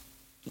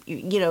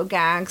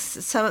 gags.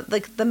 Some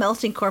the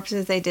melting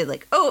corpses they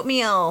did,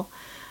 oatmeal,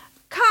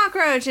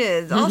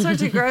 cockroaches, all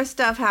sorts of gross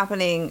stuff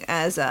happening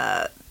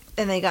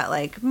and they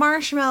got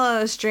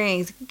marshmallow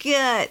strings,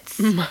 guts,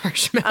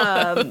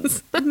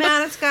 marshmallows,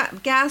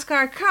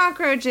 Madagascar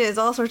cockroaches,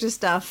 all sorts of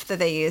stuff that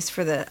they used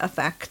for the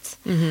effects.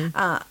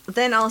 Mm-hmm.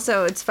 Then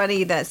also it's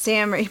funny that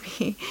Sam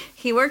Raimi,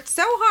 he worked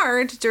so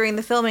hard during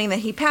the filming that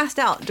he passed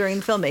out during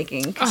the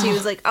filmmaking because he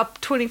was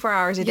up 24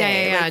 hours a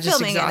day, just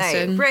filming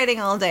exhausted. at night, writing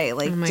all day,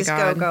 just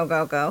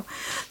God. go.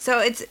 So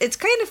it's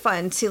kind of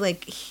fun to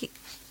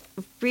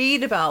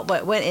read about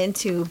what went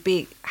into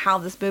how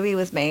this movie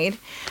was made,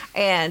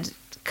 and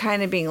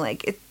kind of being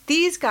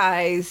these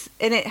guys,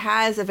 and it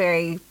has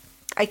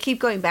I keep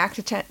going back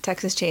to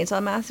Texas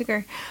Chainsaw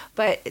Massacre,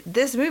 but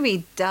this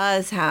movie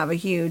does have a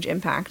huge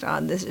impact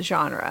on this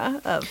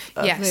genre of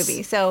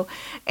movie. So,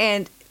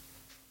 and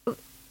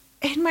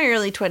in my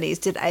early 20s,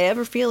 did I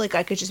ever feel like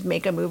I could just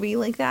make a movie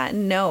like that?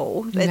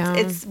 No.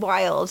 It's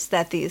wild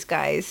that these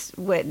guys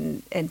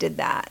went and did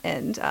that.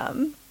 And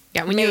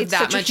when you have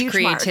that much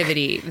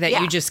creativity that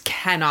you just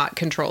cannot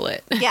control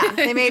it. Yeah,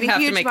 they made a huge mark.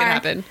 You have to make it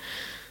happen.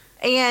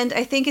 And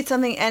I think it's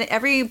something, and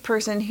every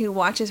person who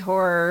watches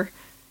horror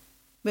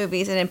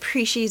movies and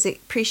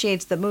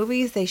appreciates the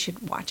movies, they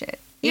should watch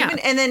it.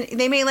 And then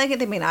they may like it,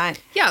 they may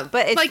not. Yeah,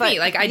 but it's me.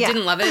 I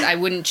didn't love it. I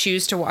wouldn't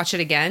choose to watch it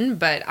again,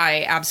 but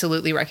I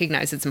absolutely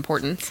recognize its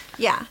importance.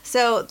 Yeah.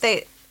 So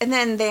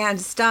then they had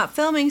to stop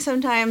filming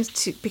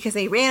sometimes because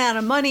they ran out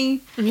of money.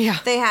 Yeah.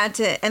 They had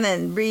to, and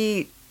then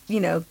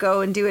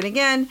go and do it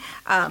again.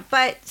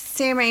 But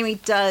Sam Raimi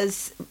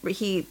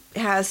he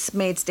has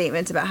made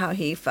statements about how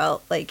he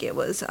felt like it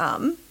was,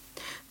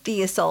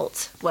 the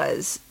assault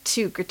was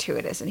too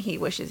gratuitous and he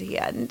wishes he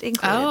hadn't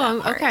included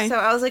that part. Okay. So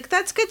I was like,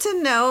 that's good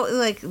to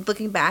know,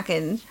 looking back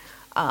and,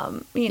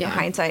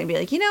 hindsight and be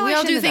like, we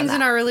all do things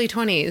in our early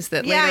 20s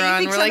that later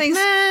on we're like,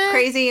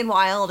 crazy and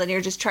wild and you're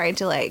just trying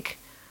to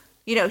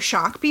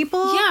shock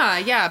people.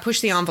 Yeah,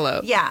 push the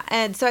envelope. Yeah,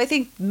 and so I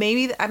think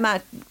maybe I'm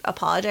not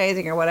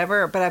apologizing or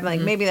whatever, but I'm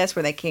like, maybe that's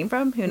where they came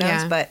from. Who knows?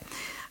 Yeah. But,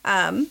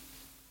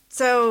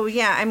 so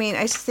yeah, I mean,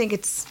 I just think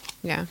it's,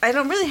 I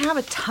don't really have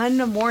a ton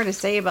more to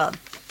say about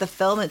the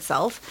film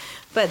itself,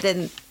 but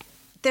then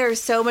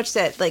there's so much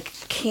that like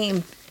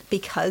came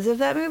because of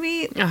that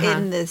movie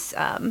in this,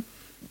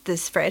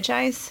 this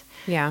franchise.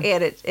 Yeah.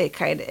 And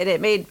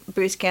it made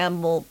Bruce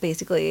Campbell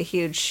basically a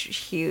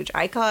huge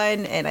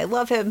icon, and I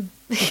love him.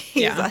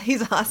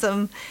 He's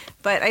awesome.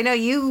 But I know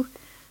you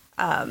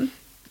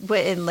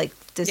went and like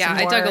did some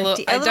more,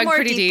 I dug more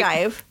pretty deep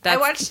dive. I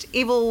watched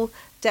Evil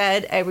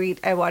Dead.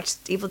 I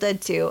watched Evil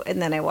Dead 2,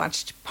 and then I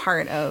watched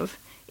part of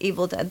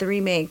Evil Dead, the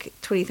remake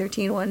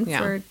 2013 one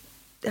for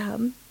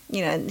in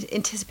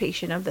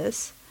anticipation of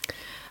this.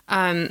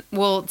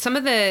 Well, some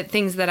of the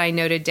things that I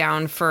noted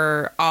down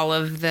for all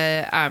of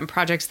the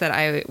projects that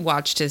I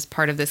watched as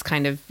part of this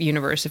kind of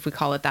universe, if we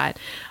call it that,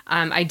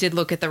 I did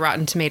look at the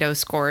Rotten Tomatoes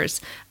scores,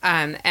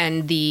 and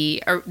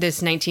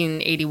this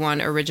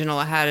 1981 original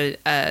had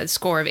a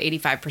score of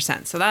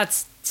 85%. So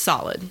that's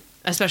solid,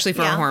 especially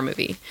for a horror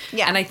movie.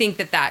 Yeah. And I think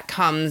that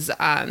comes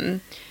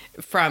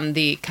from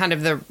the kind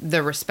of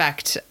the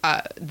respect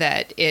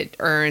that it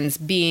earns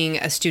being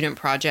a student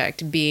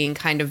project, being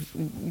kind of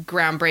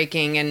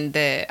groundbreaking, and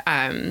the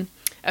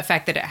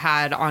effect that it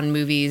had on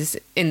movies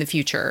in the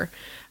future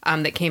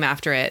that came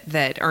after it,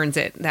 that earns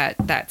it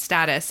that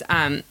status.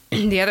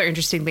 The other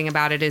interesting thing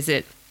about it is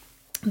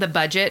the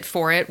budget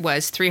for it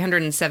was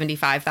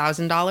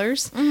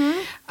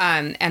 $375,000,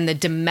 and the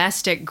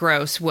domestic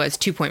gross was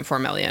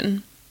 $2.4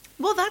 million.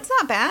 Well, that's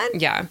not bad.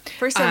 Yeah.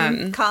 For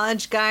some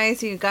college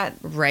guys who got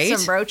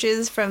some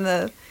roaches from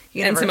the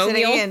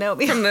university and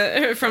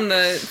oatmeal. from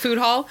the food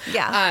hall.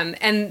 Yeah.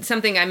 And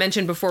something I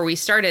mentioned before we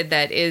started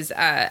that is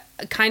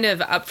kind of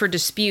up for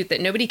dispute,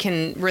 that nobody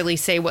can really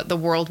say what the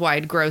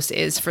worldwide gross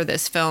is for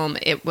this film.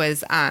 It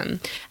was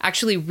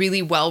actually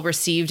really well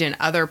received in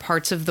other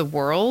parts of the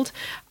world.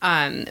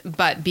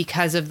 But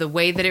because of the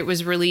way that it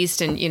was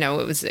released, and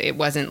it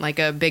wasn't like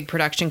a big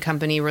production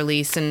company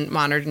release and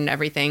monitored and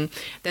everything,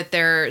 that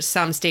there are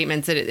some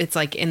statements that it's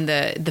like in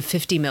the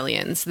 50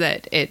 millions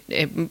that it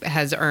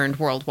has earned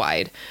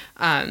worldwide.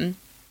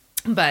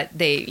 But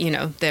they,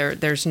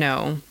 there's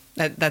no,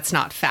 that's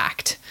not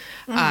fact.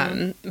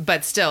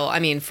 But still, I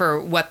mean,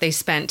 for what they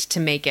spent to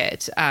make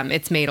it,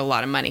 it's made a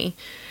lot of money.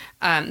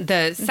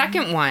 The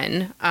second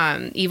one,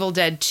 Evil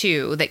Dead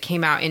 2, that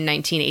came out in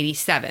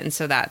 1987,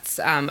 so that's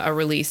a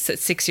release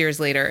 6 years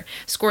later,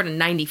 scored a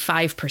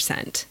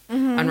 95%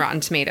 on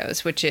Rotten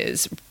Tomatoes, which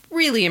is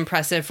really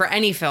impressive for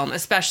any film,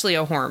 especially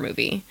a horror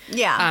movie.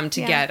 Yeah.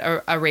 To get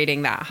a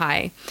rating that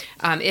high.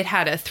 It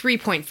had a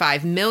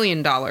 $3.5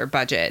 million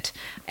budget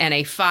and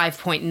a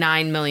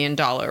 $5.9 million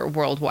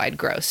worldwide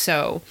gross.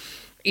 So,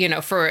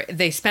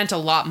 they spent a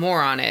lot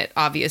more on it,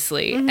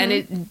 obviously,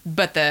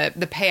 but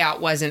the payout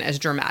wasn't as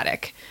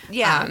dramatic.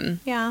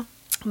 Yeah.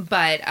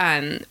 But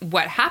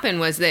what happened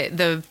was that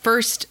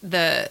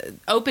the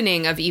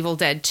opening of Evil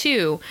Dead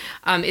 2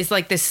 is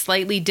like this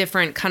slightly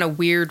different kind of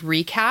weird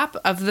recap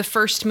of the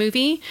first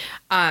movie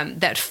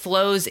that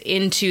flows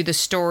into the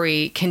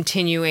story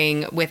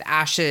continuing with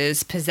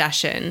Ash's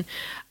possession.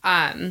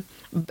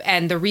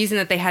 And the reason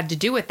that they had to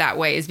do it that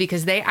way is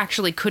because they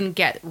actually couldn't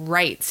get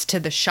rights to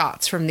the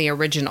shots from the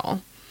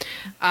original.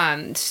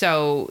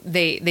 So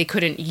they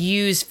couldn't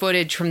use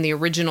footage from the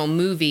original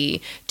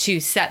movie to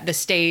set the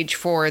stage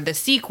for the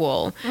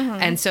sequel.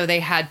 And so they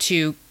had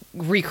to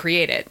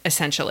recreate it,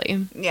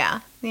 essentially.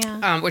 Yeah.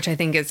 Which I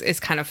think is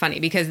kind of funny,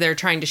 because they're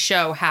trying to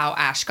show how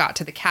Ash got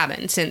to the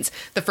cabin, since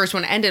the first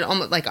one ended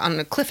almost like on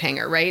a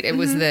cliffhanger, right? It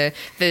was the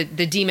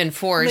demon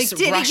force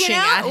rushing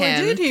at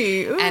him, did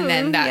he? Ooh, and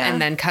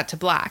then cut to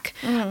black.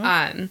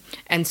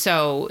 And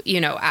so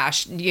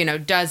Ash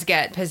does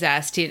get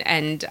possessed,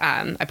 and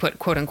I put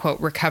quote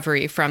unquote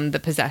recovery from the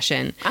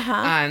possession.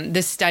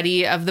 The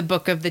study of the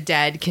Book of the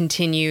Dead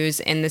continues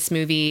in this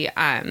movie.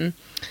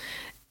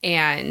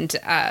 And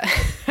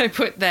I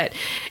put that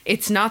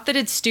it's not that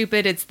it's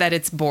stupid, it's that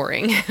it's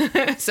boring.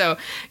 So,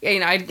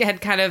 I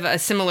had kind of a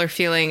similar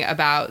feeling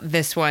about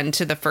this one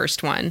to the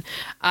first one.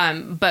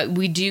 But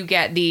we do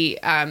get the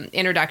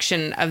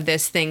introduction of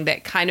this thing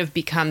that kind of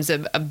becomes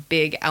a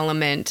big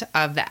element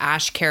of the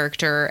Ash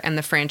character and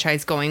the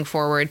franchise going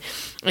forward,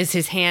 is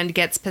his hand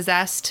gets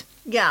possessed.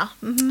 Yeah.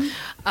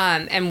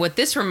 And what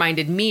this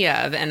reminded me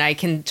of, and I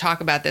can talk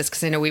about this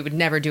because I know we would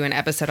never do an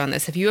episode on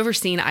this. Have you ever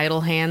seen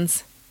Idle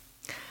Hands?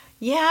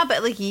 Yeah,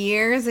 but like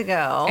years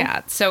ago.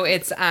 Yeah, so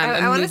it's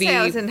I want to say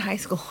I was in high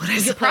school when I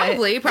saw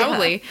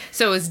Probably. Yeah.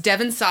 So it was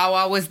Devon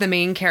Sawa was the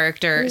main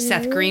character.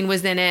 Seth Green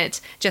was in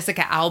it.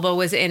 Jessica Alba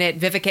was in it.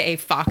 Vivica A.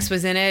 Fox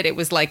was in it. It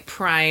was like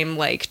prime,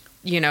 late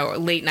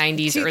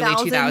 90s, early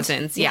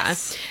 2000s.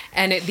 Yes. Yeah.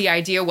 And the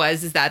idea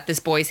is that this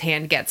boy's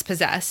hand gets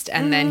possessed,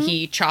 and then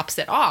he chops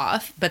it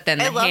off, but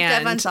then I love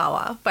Devon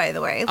Sawa, by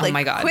the way. Oh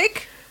my God.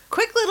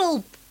 Quick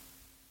little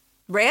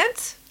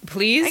rant.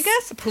 Please? I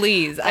guess.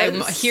 Please.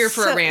 I'm here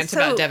for a rant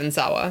about Devon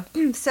Sawa.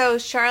 So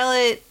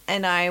Charlotte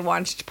and I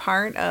watched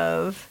part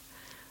of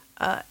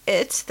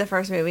It's the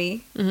first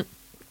movie. Mm-hmm.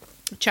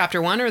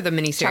 Chapter 1 or the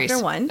miniseries?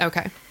 Chapter 1.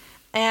 Okay.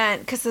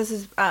 And because this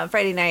is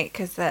Friday night,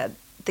 because the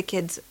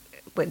kids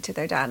went to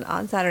their dad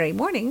on Saturday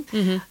morning.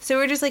 Mm-hmm. So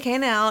we're just like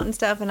hanging out and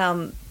stuff.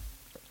 And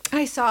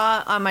I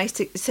saw on my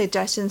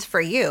suggestions for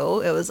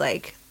you, it was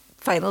like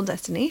Final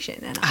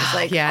Destination. And I was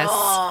like, yes.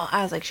 I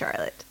was like,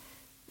 Charlotte,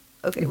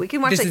 okay, we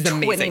can watch like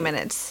 20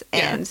 minutes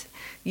and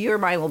your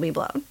mind will be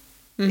blown.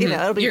 Mm-hmm. You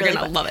know, it'll be You're really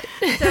going to love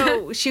it.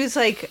 So she was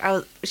like,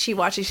 she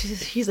watched it.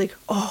 She's like,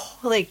 oh,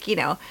 like, you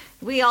know,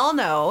 we all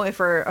know if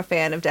we're a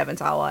fan of Devon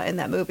Sawa in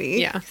that movie.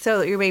 Yeah.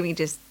 So you made me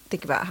just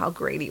think about how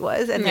great he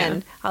was. And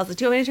then I was like,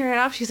 do you want me to turn it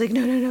off? She's like,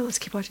 no, let's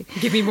keep watching.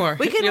 Give me more.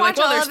 We can watch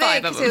all of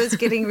it because it was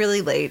getting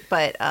really late.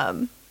 But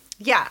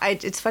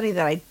it's funny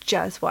that I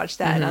just watched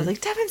that and I was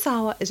like, Devon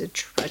Sawa is a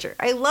treasure.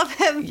 I love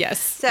him. Yes.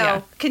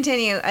 So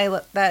continue. I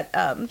love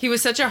that. He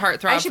was such a heartthrob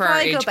for our age group. I should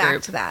probably go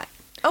back to that.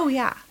 Oh,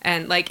 yeah.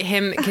 And like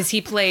him, because he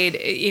played,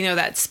 you know,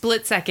 that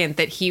split second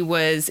that he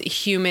was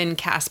human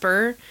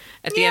Casper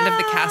at the end of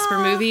the Casper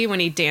movie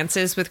when he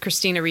dances with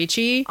Christina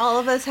Ricci. All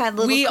of us had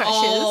little crushes.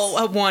 We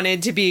all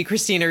wanted to be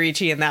Christina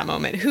Ricci in that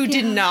moment. Who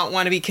did not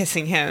want to be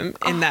kissing him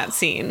in that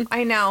scene?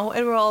 I know.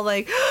 And we're all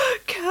like,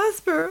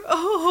 Casper.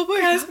 Oh, my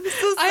God. So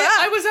sad.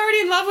 I was already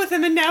in love with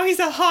him and now he's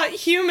a hot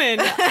human.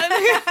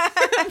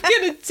 I'm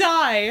going to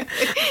die.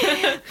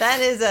 That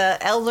is a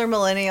elder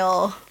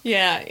millennial.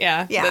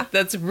 Yeah.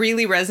 That's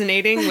really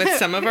resonating with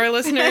some of our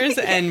listeners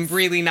and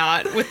really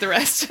not with the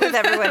rest. With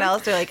everyone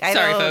else. They're like, I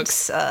Sorry, don't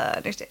folks.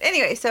 Understand.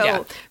 Anyway,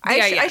 so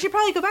I should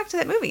probably go back to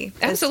that movie.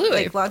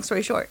 Absolutely. Like, long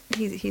story short,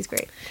 he's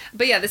great.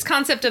 But yeah, this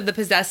concept of the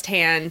possessed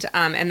hand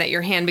and that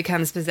your hand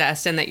becomes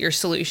possessed and that your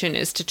solution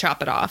is to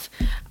chop it off.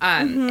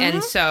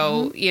 And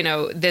so, you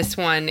know, this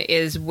one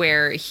is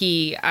where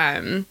he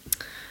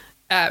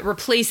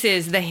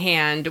replaces the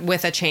hand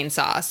with a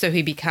chainsaw. So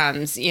he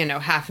becomes, you know,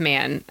 half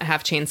man,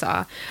 half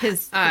chainsaw.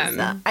 His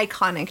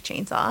iconic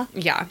chainsaw.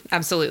 Yeah,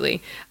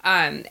 absolutely.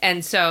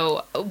 And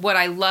so what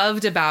I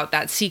loved about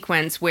that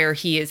sequence where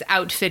he is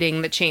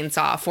outfitting the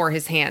chainsaw for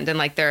his hand and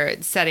like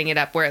they're setting it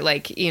up where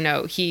like, you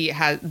know, he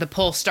has the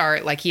pull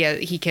start, like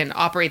he can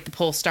operate the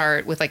pull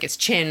start with like his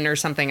chin or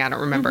something. I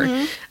don't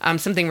remember.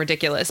 Something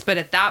ridiculous. But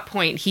at that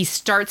point, he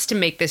starts to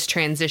make this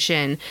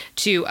transition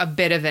to a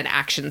bit of an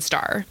action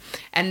star.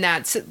 And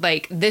that's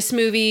like this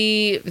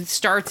movie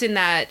starts in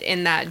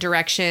that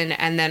direction,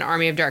 and then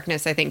Army of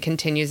Darkness I think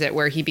continues it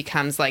where he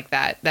becomes like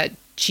that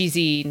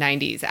cheesy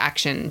 90s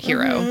action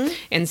hero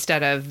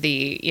instead of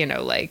the, you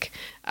know, like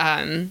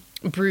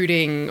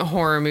brooding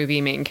horror movie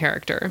main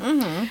character.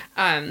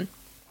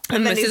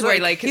 And this is where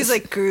he's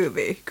like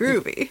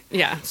groovy.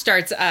 Yeah,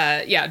 starts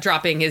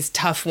dropping his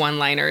tough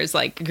one-liners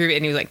like groovy,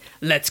 and he was like,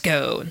 "Let's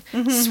go,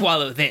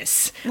 swallow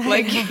this."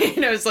 Like,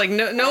 you know, it's like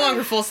no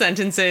longer full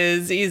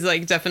sentences. He's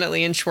like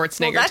definitely in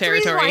Schwarzenegger that's territory.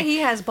 That's the reason why he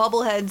has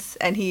bubble heads,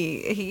 and he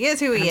is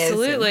who he is.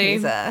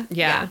 Absolutely,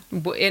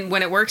 and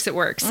when it works, it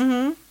works.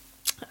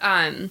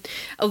 A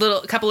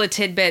couple of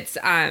tidbits.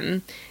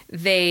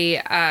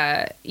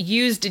 They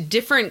used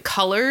different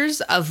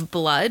colors of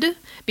blood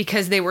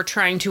because they were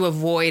trying to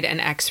avoid an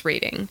X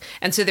rating.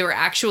 And so they were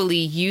actually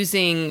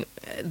using,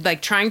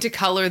 like, trying to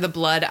color the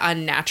blood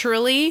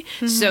unnaturally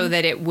so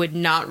that it would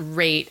not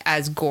rate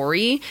as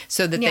gory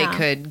so that they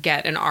could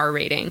get an R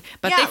rating.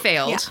 But they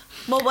failed. Yeah.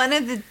 Well, one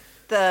of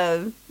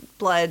the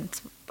blood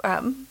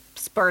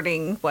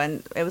spurting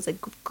when it was like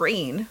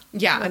green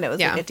when it was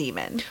like a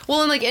demon.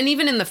 Well, and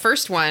even in the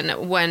first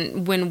one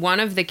when one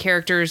of the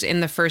characters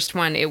in the first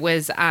one, it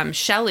was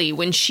Shelley,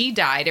 when she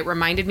died, it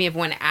reminded me of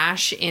when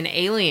Ash in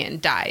Alien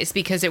dies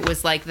because it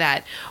was like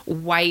that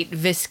white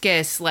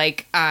viscous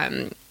like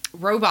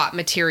robot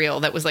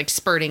material that was like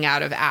spurting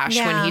out of Ash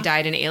when he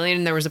died in Alien.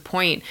 And there was a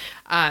point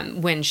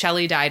when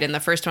Shelley died in the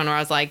first one where I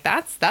was like,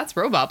 that's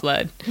robot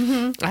blood.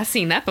 I've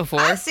seen that before.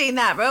 I've seen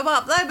that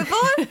robot blood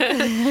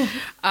before.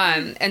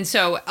 And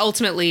so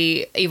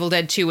ultimately Evil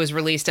Dead 2 was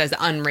released as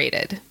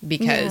unrated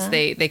because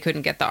they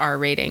couldn't get the R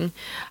rating.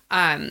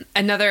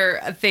 Another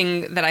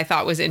thing that I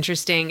thought was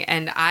interesting,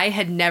 and I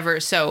had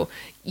never, so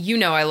you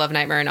know I love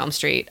Nightmare on Elm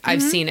Street.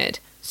 I've seen it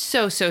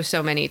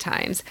so many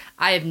times.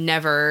 I have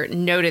never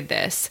noted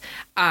this.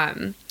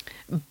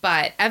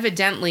 But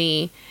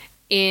evidently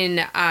in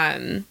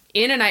A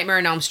Nightmare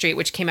on Elm Street,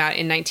 which came out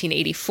in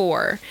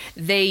 1984,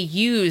 they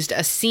used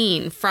a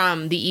scene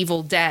from The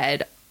Evil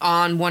Dead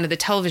on one of the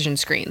television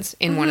screens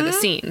in one of the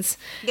scenes.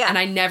 Yeah. And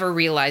I never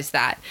realized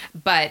that.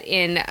 But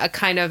in a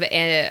kind of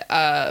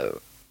a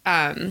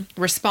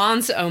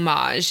response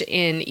homage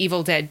in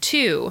Evil Dead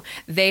 2,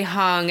 they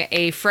hung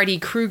a Freddy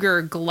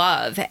Krueger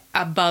glove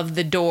above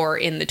the door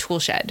in the tool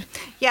shed.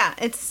 Yeah,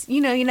 it's, you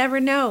know, you never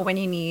know when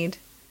you need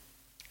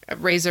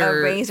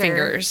razor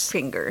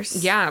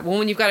fingers. Yeah, well,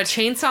 when you've got a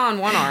chainsaw on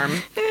one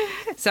arm,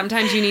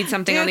 sometimes you need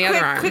something on the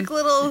other arm. Quick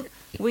little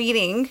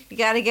weeding. You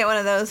got to get one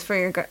of those for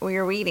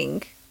your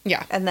weeding.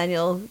 Yeah. And then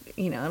it'll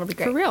be great.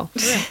 For real.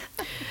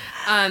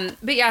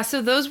 But yeah,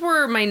 so those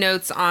were my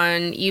notes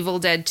on Evil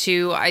Dead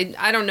 2.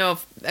 I don't know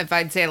if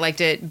I'd say I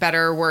liked it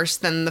better or worse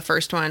than the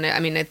first one.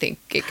 I mean, I think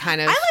it kind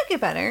of... I like it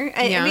better.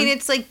 I mean,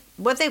 it's like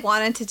what they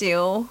wanted to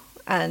do,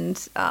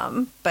 and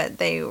but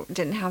they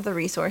didn't have the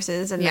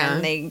resources, and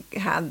then they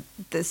had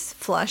this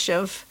flush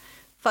of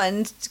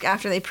funds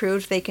after they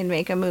proved they can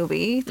make a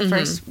movie,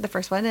 the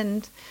first one,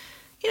 and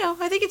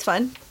I think it's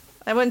fun.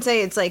 I wouldn't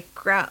say it's like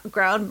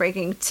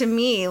groundbreaking to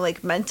me,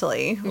 like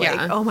mentally,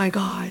 like oh my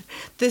god,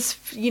 this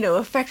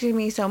affected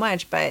me so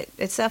much. But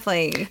it's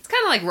definitely, it's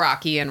kind of like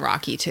Rocky and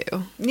Rocky 2.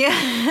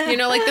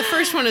 Yeah, like the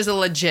first one is a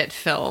legit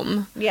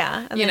film.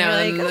 Yeah, and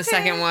and the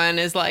second one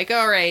is like,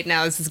 all right,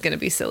 now this is gonna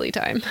be silly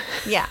time.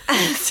 Yeah,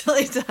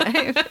 silly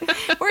time.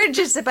 We're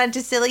just a bunch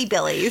of silly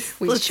billies.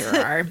 We sure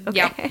are. Okay.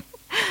 Yep.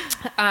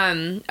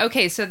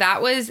 Okay, so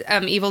that was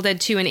Evil Dead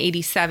 2 in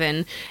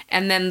 87.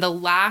 And then the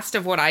last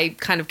of what I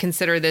kind of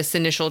consider this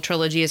initial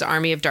trilogy is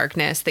Army of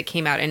Darkness that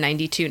came out in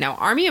 92. Now,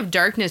 Army of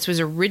Darkness was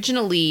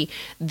originally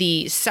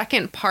the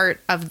second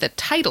part of the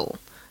title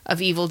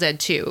of Evil Dead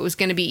 2. It was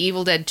going to be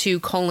Evil Dead 2 :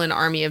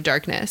 Army of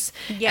Darkness.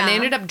 Yeah. And they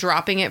ended up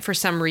dropping it for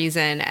some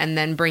reason and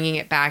then bringing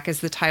it back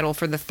as the title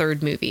for the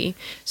third movie.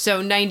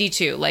 So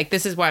 92, like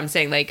this is why I'm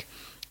saying like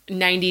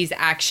 90s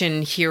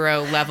action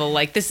hero level,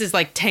 like this is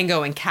like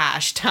Tango and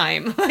Cash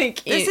time,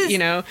 like this is,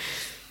 Did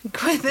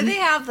they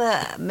have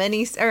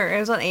the or it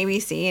was on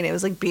ABC and it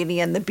was like Beauty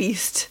and the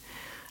Beast,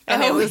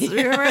 and it was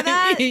remember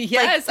that?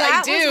 Yes, like,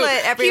 that I do. Was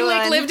what everyone... He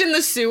like lived in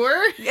the sewer.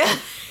 Yeah.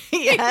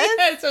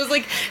 Yes. So it was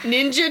like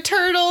Ninja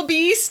Turtle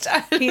Beast.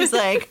 He's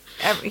like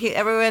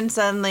everyone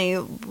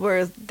suddenly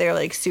they're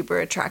like super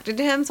attracted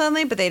to him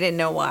suddenly, but they didn't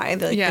know why.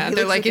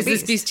 They're like, is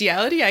this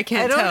bestiality? I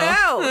can't tell. I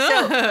don't know.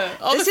 So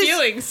all the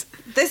feelings.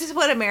 This is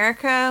what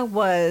America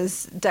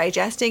was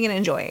digesting and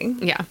enjoying.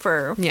 Yeah.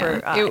 For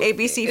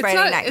ABC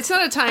Friday night. It's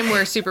not a time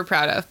we're super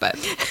proud of, but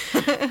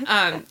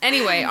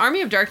anyway,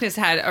 Army of Darkness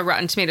had a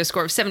Rotten Tomatoes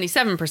score of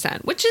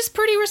 77%, which is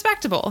pretty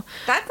respectable.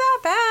 That's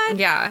not bad.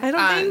 Yeah. I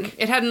don't think.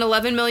 It had an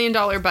 $11 million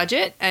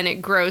budget, and it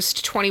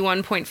grossed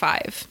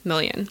 $21.5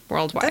 million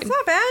worldwide. That's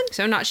not bad.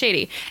 So not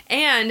shady.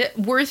 And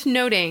worth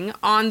noting,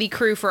 on the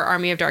crew for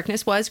Army of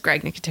Darkness was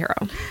Greg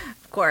Nicotero.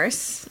 Of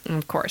course.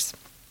 Of course.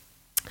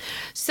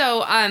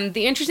 So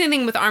the interesting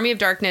thing with Army of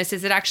Darkness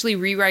is it actually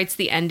rewrites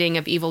the ending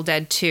of Evil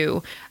Dead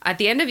 2. At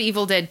the end of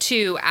Evil Dead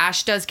 2,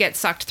 Ash does get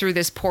sucked through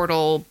this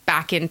portal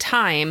back in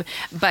time,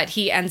 but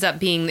he ends up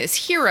being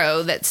this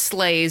hero that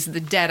slays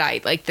the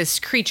Deadite, like this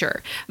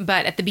creature.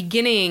 But at the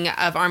beginning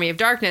of Army of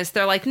Darkness,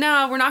 they're like,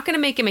 no, we're not going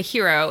to make him a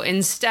hero.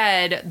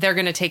 Instead, they're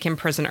going to take him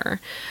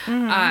prisoner.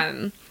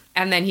 Mm-hmm.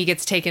 And then he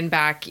gets taken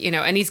back,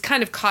 and he's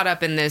kind of caught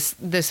up in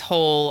this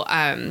whole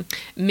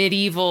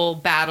medieval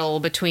battle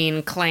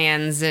between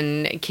clans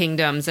and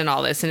kingdoms and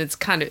all this. And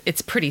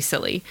it's pretty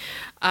silly.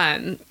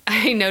 I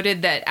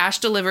noted that Ash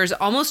delivers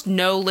almost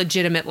no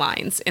legitimate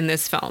lines in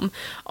this film,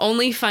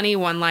 only funny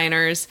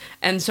one-liners.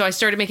 And so I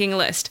started making a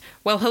list.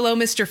 Well, hello,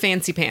 Mr.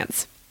 Fancy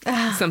Pants.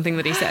 Something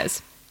that he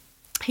says.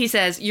 He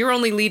says, you're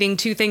only leading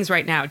two things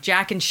right now,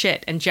 Jack and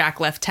shit, and Jack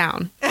left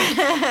town.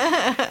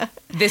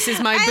 This is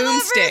my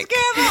boomstick.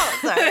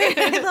 Sorry,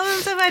 I love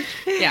him so much.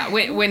 Yeah,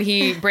 when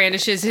he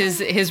brandishes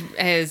his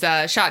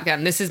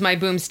shotgun, this is my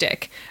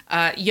boomstick.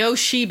 Yo,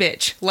 she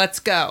bitch, let's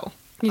go.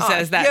 He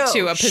says that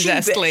to a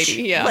possessed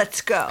lady. Yeah,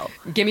 let's go.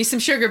 Give me some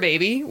sugar,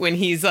 baby. When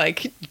he's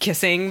like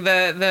kissing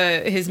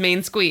his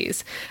main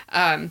squeeze.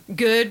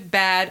 Good,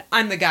 bad.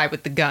 I'm the guy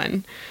with the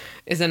gun.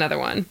 Is another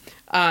one.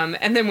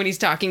 And then when he's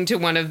talking to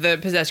one of the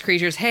possessed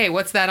creatures, hey,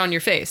 what's that on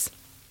your face?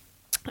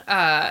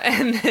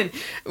 And then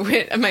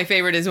my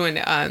favorite is when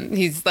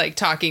he's like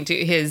talking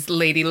to his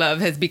lady love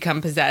has become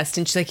possessed,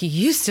 and she's like, you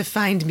used to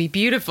find me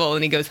beautiful,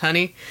 and he goes,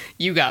 honey,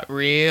 you got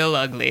real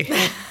ugly.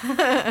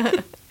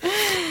 So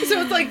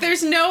it's like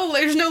there's no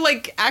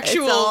like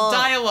actual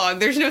dialogue,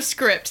 there's no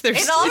script.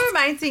 It all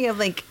reminds me of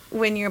like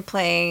when you're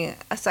playing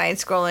a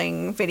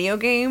side-scrolling video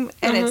game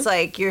and it's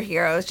like your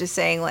hero is just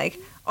saying like,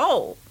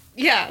 oh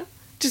yeah,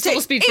 just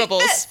little speech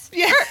bubbles.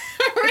 Yeah,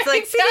 it's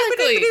like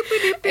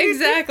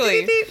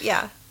exactly.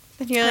 Yeah,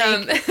 and you're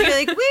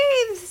like,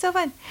 wee, this is so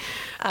fun.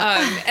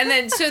 And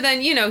then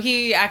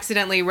he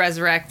accidentally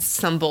resurrects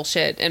some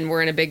bullshit, and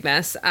we're in a big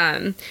mess.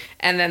 And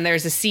then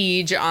there's a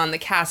siege on the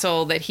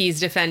castle that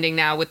he's defending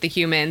now with the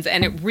humans,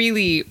 and it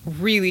really,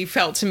 really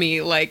felt to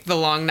me like the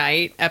Long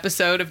Night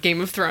episode of Game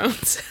of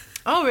Thrones.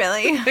 Oh,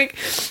 really? Like,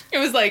 it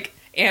was like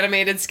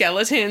animated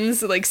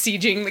skeletons like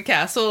sieging the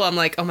castle. I'm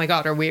like, oh my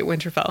god, are we at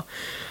Winterfell?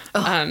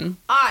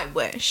 I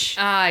wish.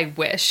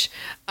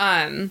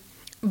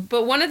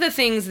 But one of the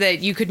things that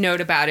you could note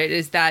about it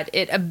is that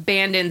it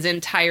abandons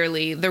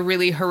entirely the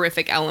really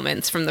horrific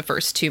elements from the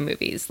first two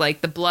movies. Like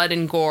the blood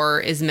and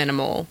gore is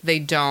minimal. They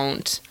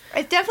don't.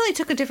 It definitely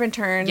took a different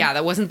turn. Yeah,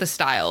 that wasn't the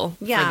style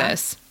for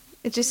this.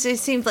 It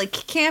seemed like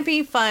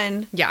campy,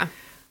 fun. Yeah.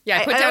 Yeah,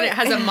 I put down it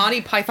has a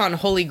Monty Python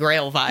Holy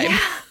Grail vibe.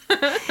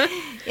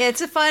 Yeah,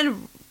 it's a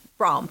fun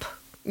romp.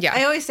 Yeah.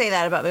 I always say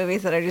that about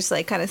movies that are just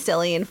like kind of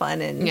silly and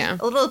fun and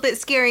a little bit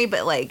scary,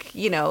 but like,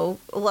 a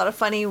lot of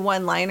funny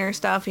one-liner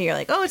stuff. And you're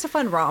like, oh, it's a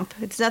fun romp.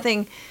 It's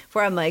nothing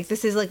where I'm like,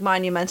 this is like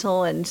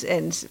monumental and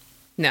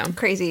No.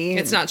 crazy.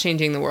 It's not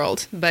changing the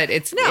world, but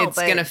it's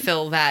going to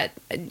fill that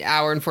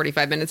hour and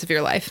 45 minutes of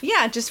your life.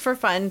 Yeah, just for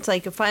fun. It's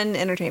like a fun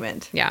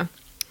entertainment. Yeah.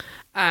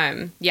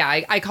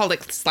 I called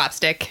it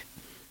slapstick.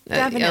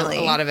 Definitely.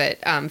 A lot of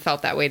it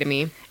felt that way to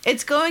me.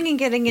 It's going and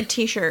getting a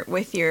t-shirt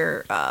with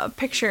your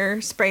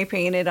picture spray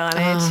painted on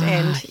it.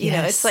 And, you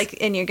know, it's like,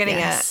 and you're getting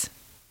a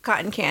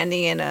cotton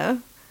candy and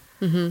a,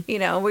 you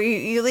know, where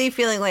you leave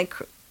feeling like,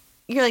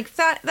 you're like,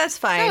 that's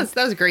fine. That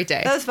was a great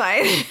day. That was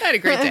fine. I had a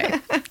great day.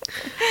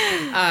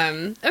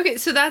 Okay,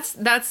 so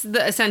that's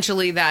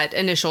essentially that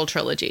initial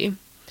trilogy.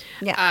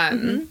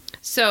 Yeah.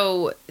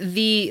 So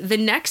the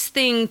next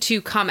thing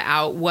to come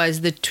out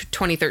was the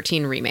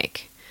 2013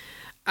 remake,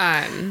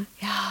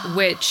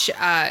 which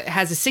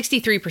has a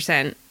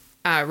 63%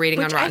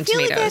 rating on Rotten Tomatoes. I feel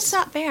like that's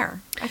not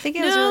fair. I think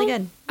it was really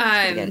good.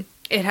 Pretty good.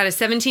 It had a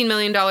 $17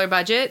 million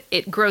budget.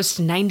 It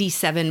grossed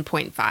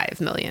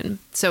 $97.5 million.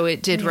 So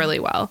it did really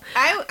well.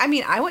 I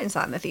mean, I went and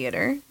saw it in the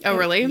theater. Oh,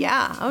 really?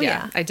 Yeah. Oh,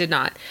 yeah. I did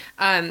not.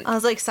 I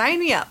was like, sign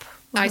me up.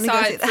 I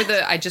saw it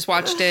I just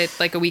watched it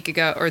like a week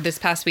ago or this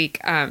past week.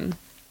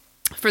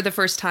 For the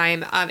first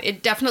time.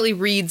 It definitely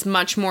reads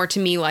much more to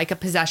me like a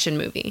possession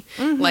movie.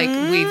 Like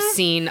we've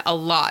seen a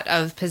lot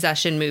of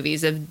possession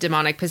movies of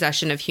demonic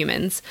possession of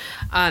humans.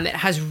 It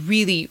has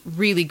really,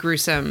 really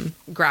gruesome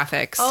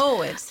graphics.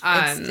 Oh,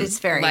 it's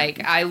very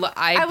like I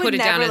put it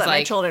down as like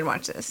my children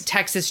watch this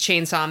Texas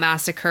Chainsaw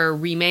Massacre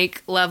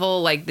remake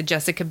level, like the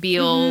Jessica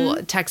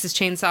Biel Texas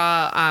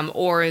Chainsaw,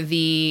 or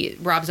the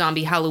Rob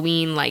Zombie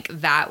Halloween, like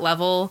that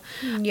level.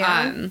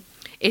 Yeah.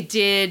 It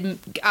did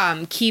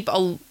keep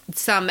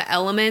some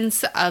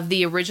elements of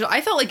the original.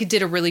 I felt like it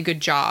did a really good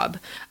job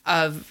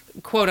of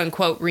quote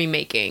unquote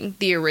remaking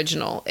the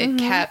original. It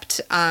kept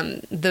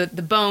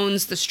the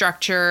bones, the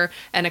structure,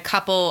 and a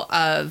couple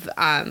of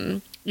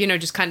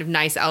just kind of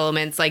nice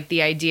elements like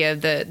the idea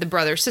of the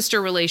brother-sister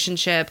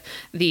relationship,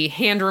 the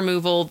hand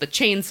removal, the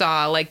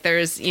chainsaw. Like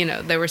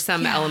there were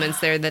some elements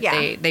there that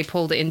they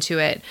pulled into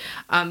it.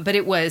 But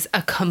it was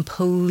a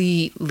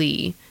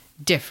completely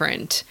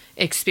different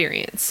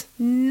experience.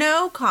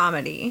 No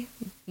comedy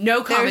at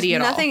all.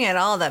 Nothing at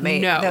all that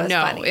made that was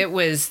funny.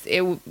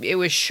 It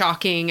was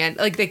shocking, and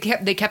like they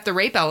kept the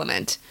rape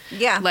element.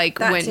 Yeah, like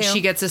when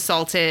she gets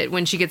assaulted,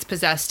 when she gets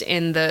possessed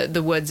in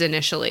the woods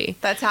initially.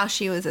 That's how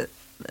she was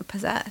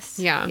possessed.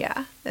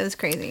 Yeah, it was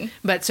crazy.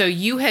 But so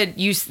you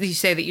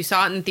say that you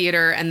saw it in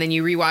theater, and then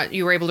you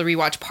were able to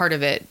rewatch part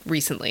of it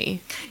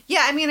recently.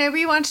 Yeah, I mean, I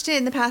rewatched it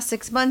in the past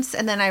 6 months,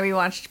 and then I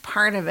rewatched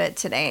part of it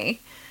today.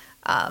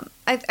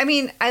 I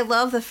mean, I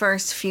love the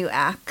first few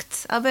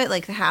acts of it.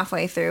 Like the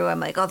halfway through,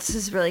 I'm like, oh, this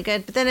is really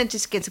good. But then it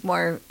just gets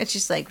more. It's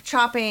just like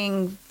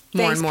chopping,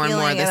 more and more and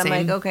more. And I'm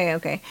like,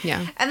 okay.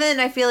 Yeah. And then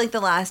I feel like the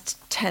last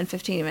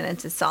 10-15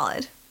 minutes is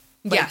solid.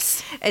 Like,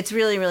 yes, it's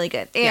really, really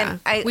good. And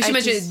we should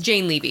mention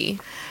Jane Levy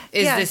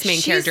is this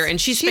main character,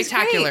 and she's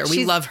spectacular.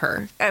 We love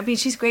her. I mean,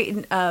 she's great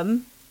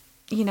in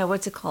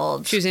what's it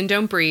called? She was in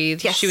Don't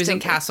Breathe. Yes, she was in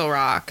Castle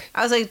Rock.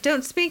 I was like,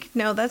 Don't Speak?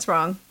 No, that's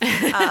wrong.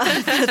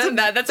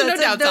 That's a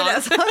No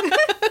Doubt song.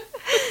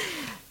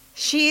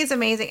 She's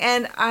amazing.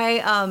 And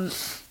I,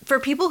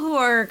 for people who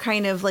are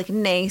kind of like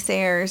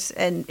naysayers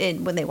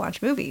and when they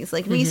watch movies,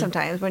 like me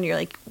sometimes, when you're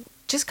like,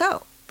 just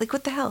go. Like,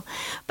 what the hell?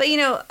 But,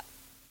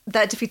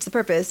 that defeats the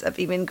purpose of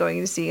even going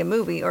to see a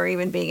movie or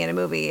even being in a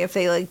movie. If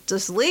they like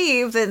just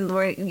leave, then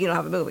you don't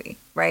have a movie,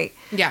 right?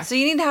 Yeah. So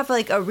you need to have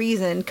like a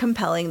reason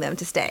compelling them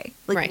to stay.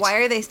 Like, why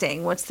are they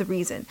staying? What's the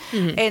reason?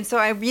 And so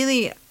I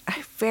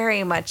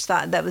very much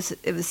thought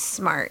it was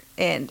smart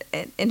and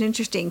an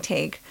interesting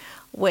take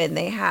when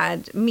they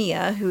had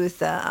Mia, who is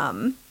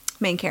the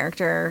main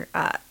character,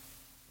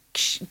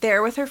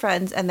 there with her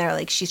friends, and they're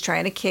like, she's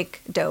trying to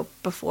kick dope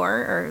before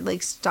or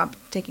like stop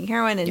taking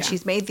heroin, and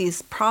she's made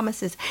these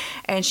promises,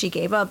 and she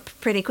gave up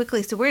pretty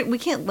quickly, so we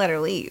can't let her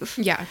leave.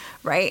 Yeah,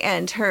 right.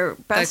 And her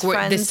best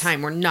friends, this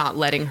time we're not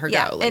letting her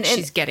go. Like, and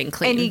she's getting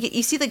clean. And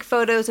you see like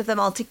photos of them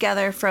all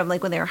together from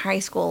like when they were high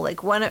school.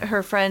 Like one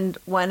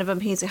of them,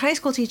 he's a high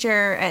school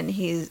teacher, and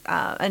he's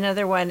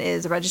another one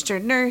is a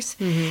registered nurse,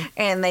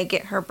 and they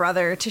get her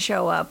brother to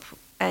show up,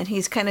 and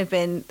he's kind of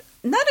been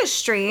not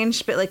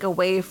estranged, but like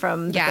away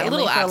from the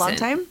family for a long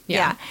time.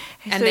 Yeah.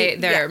 And so,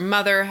 their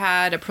mother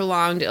had a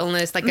prolonged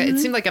illness, like it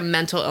seemed like a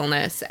mental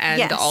illness,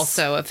 and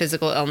also a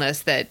physical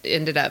illness that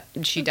ended up,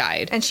 she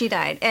died.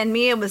 And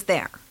Mia was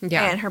there.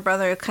 Yeah. And her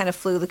brother kind of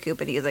flew the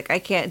coop, and he was like, I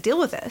can't deal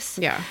with this.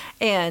 Yeah.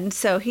 And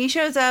so he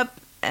shows up.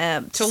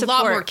 So a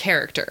lot more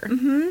character.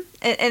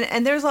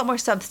 And there's a lot more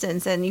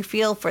substance, and you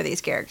feel for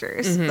these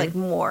characters like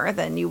more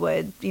than you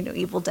would,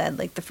 Evil Dead,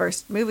 like the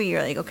first movie.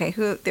 You're like, okay,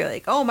 who? They're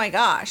like, oh my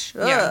gosh,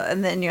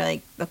 and then you're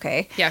like,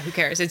 okay, who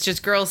cares? It's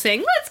just girls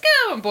saying, let's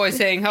go, and boys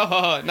saying, none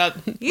of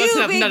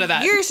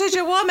that. You're such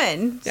a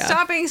woman.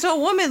 Stop being so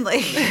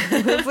womanly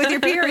with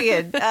your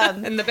period.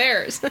 And the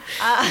bears.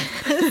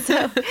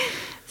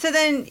 So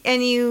then,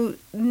 and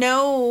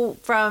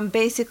from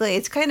basically,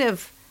 it's kind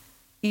of.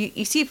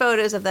 You see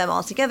photos of them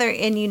all together,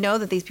 and you know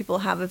that these people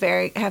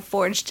have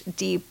forged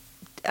deep,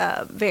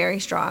 very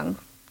strong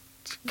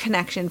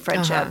connection,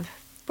 friendship,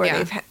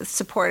 where they've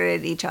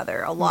supported each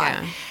other a lot.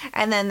 Yeah.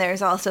 And then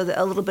there's also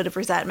a little bit of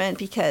resentment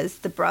because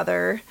the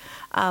brother,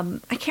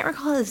 I can't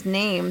recall his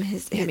name,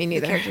 his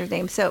the character's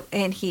name. So,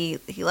 and he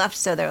left.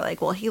 So they're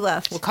like, well, he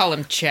left. We'll call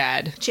him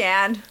Chad.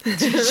 Chad.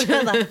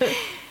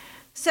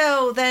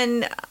 So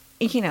then,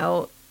 you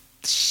know,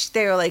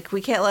 they were like, we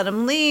can't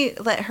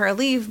let her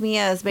leave.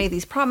 Mia has made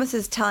these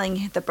promises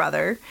telling the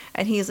brother.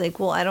 And he's like,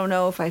 well, I don't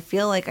know if I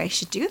feel like I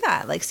should do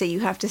that. Like, say you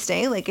have to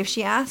stay. Like, if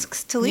she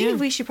asks to leave,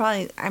 we should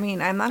probably, I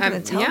mean, I'm not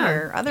going to tell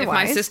her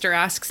otherwise. If my sister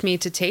asks me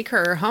to take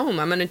her home,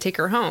 I'm going to take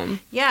her home.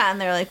 Yeah. And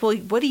they're like, well,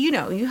 what do you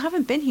know? You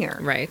haven't been here.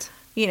 Right.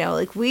 You know,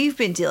 like, we've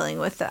been dealing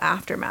with the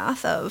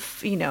aftermath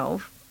of, you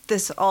know,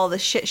 all the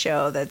shit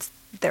show that's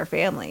their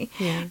family.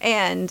 Yeah.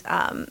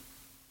 And,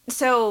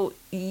 so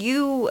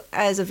you,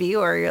 as a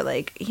viewer, you're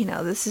like, you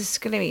know, this is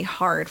going to be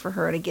hard for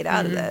her to get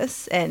out of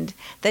this. And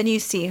then you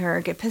see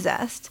her get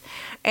possessed.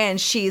 And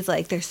she's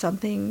like, there's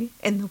something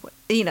in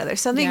the, you know,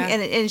 there's something. Yeah.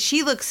 And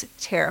she looks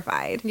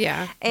terrified.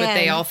 Yeah. And but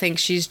they all think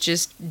she's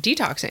just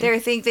detoxing.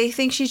 They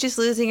think she's just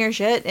losing her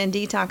shit and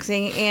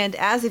detoxing. And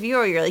as a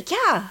viewer, you're like,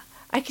 yeah,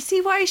 I can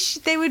see why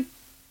they would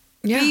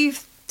be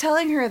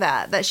telling her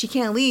that she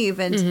can't leave.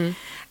 And,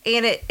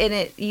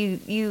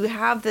 you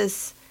have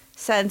this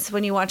sense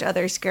when you watch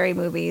other scary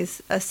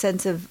movies, a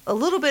sense of a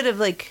little bit of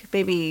like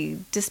maybe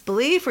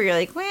disbelief where you're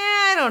like, well,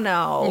 I don't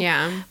know.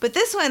 Yeah. But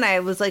this one I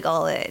was like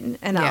all in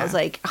and I was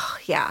like, oh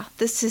yeah,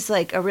 this is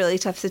like a really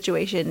tough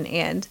situation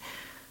and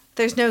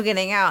there's no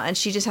getting out and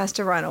she just has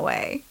to run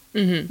away.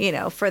 Mm-hmm. You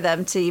know, for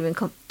them to even,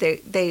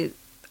 they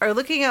are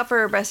looking out for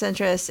her best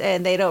interests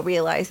and they don't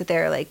realize that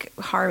they're like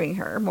harming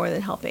her more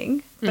than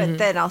helping. But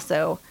then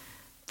also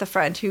the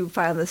friend who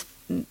found this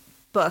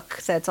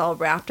book that's all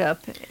wrapped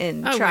up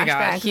in trash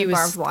bags and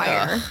barbed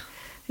wire.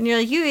 And you're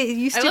like,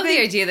 you stupid. I love the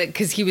idea that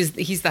because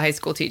he's the high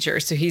school teacher,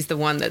 so he's the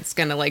one that's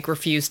gonna like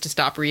refuse to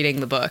stop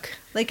reading the book.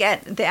 Like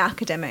at the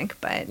academic,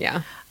 but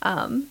yeah.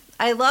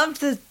 I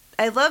loved the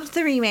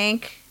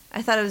remake.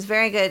 I thought it was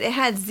very good. It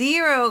had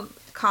zero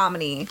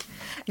comedy.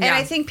 And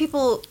I think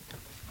people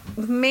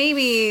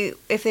maybe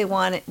if they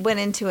went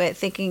into it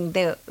thinking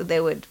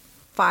they would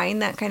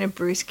find that kind of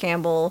Bruce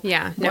Campbell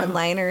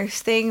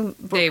one-liners thing,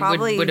 they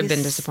would have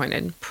been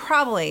disappointed.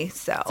 Probably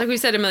so. It's like we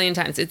said a million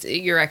times, it's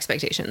your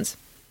expectations.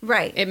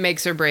 Right. It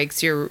makes or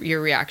breaks your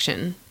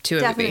reaction to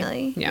a movie.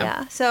 Definitely.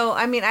 Yeah. So,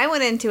 I mean, I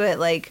went into it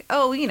like,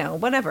 oh, you know,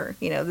 whatever.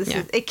 You know,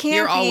 it can't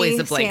You're always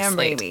be a blank Sam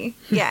slate. Raimi.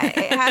 Yeah,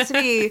 it has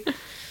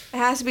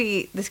to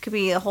be, this could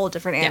be a whole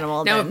different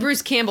animal. Now, if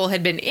Bruce Campbell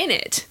had been in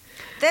it,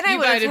 then I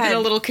would have been a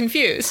little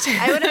confused.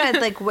 I would have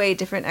had like way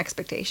different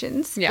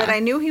expectations. Yeah. But I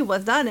knew he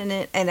was not in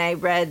it, and I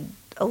read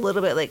a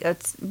little bit like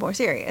it's more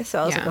serious.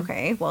 So I was like,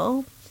 okay,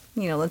 well,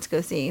 you know, let's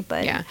go see.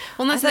 But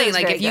well, that's the thing.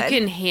 Like, if you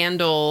can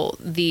handle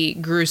the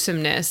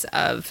gruesomeness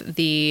of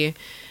the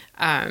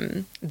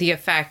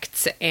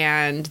effects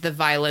and the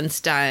violence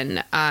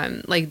done,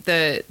 like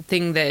the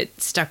thing that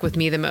stuck with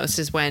me the most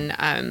is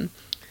when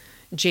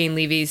Jane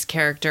Levy's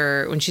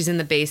character, when she's in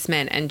the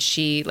basement and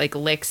she like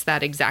licks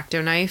that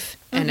X-Acto knife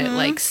and it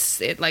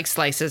like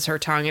slices her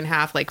tongue in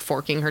half, like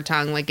forking her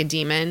tongue like a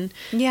demon.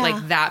 Yeah.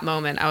 Like that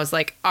moment, I was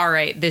like, all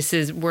right,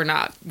 we're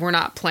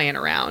not playing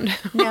around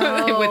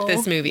with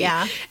this movie.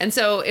 Yeah. And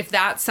so if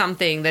that's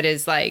something that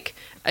is like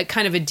a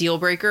kind of a deal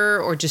breaker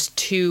or just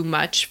too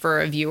much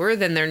for a viewer,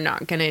 then they're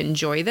not going to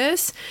enjoy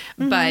this.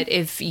 Mm-hmm. But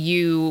if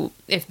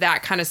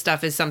that kind of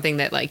stuff is something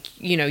that like,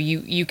 you know,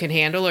 you can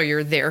handle or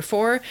you're there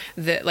for,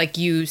 that like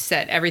you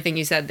said, everything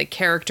you said, the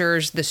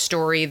characters, the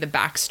story, the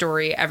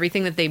backstory,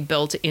 everything that they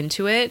built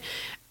into it,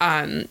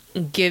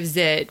 gives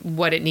it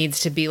what it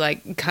needs to be,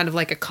 like kind of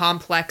like a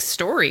complex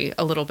story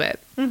a little bit.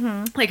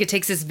 Mm-hmm. Like it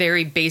takes this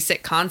very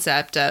basic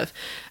concept of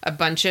a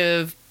bunch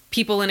of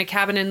people in a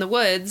cabin in the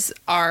woods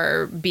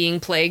are being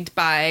plagued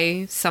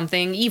by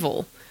something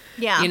evil.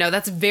 Yeah. You know,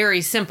 that's very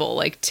simple,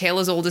 like tale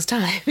as old as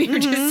time. You're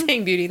just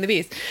saying Beauty and the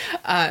Beast.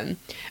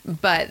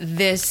 But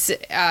this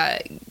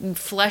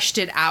fleshed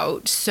it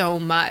out so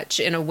much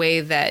in a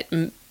way that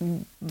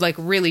like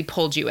really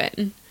pulled you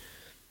in.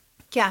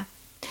 Yeah.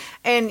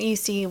 And you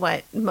see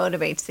what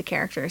motivates the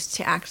characters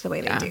to act the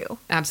way they do.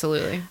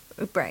 Absolutely.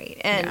 Right.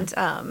 And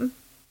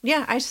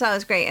I just thought it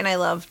was great. And I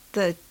loved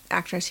the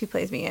actress who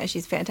plays Mia.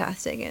 She's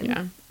fantastic.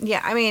 And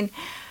I mean,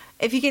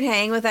 if you can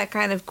hang with that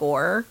kind of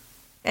gore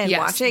and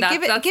watch it,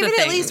 give it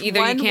at least either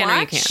one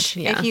watch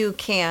if you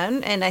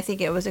can. And I think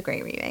it was a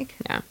great remake.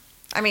 Yeah.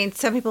 I mean,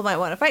 some people might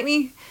want to fight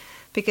me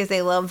because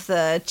they love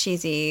the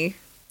cheesy.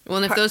 Well,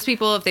 and if those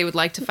people, if they would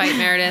like to fight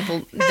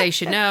Meredith, they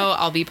should know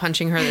I'll be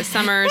punching her this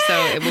summer,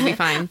 so it will be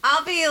fine.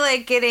 I'll be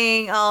like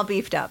getting all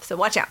beefed up, so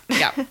watch out.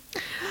 Yeah.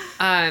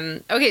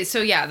 Okay,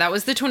 so that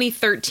was the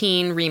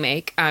 2013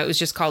 remake. It was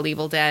just called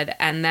Evil Dead.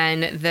 And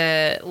then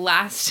the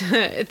last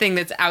thing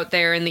that's out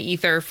there in the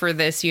ether for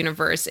this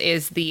universe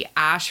is the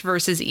Ash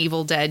vs.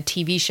 Evil Dead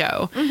TV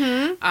show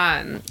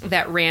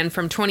that ran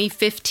from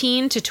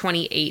 2015 to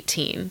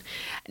 2018.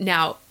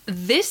 Now,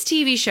 this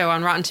TV show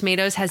on Rotten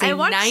Tomatoes has a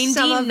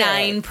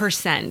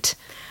 99%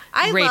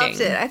 I rating.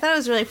 loved it. I thought it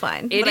was really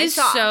fun. It is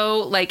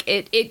so, like,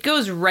 it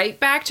goes right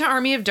back to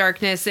Army of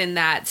Darkness in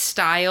that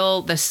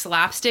style, the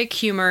slapstick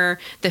humor,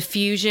 the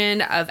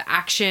fusion of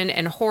action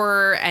and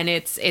horror, and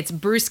it's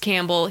Bruce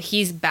Campbell.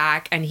 He's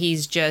back, and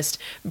he's just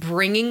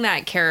bringing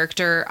that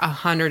character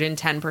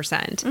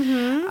 110%.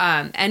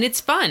 And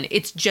it's fun.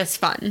 It's just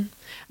fun.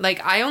 Like,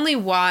 I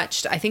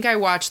think I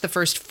watched the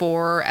first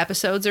 4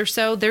 episodes or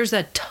so. There's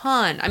a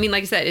ton. I mean,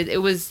 like I said, it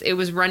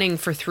was running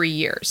for 3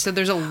 years. So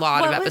there's a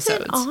lot of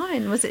episodes. What was it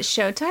on? Was it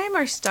Showtime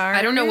or Starz?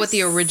 I don't know what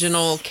the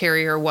original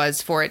carrier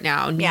was for it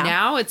now. Yeah.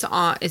 Now it's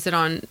on, is it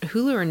on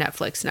Hulu or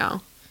Netflix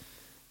now?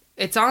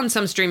 It's on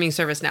some streaming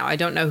service now. I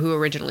don't know who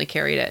originally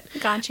carried it.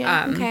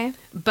 Gotcha. Okay.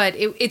 But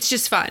it's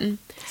just fun.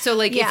 So,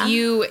 like,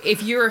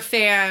 if you're a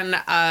fan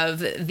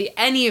of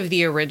any of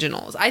the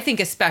originals, I think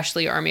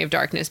especially Army of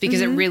Darkness,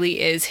 because it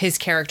really is his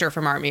character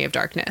from Army of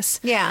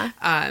Darkness. Yeah.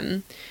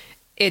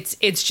 It's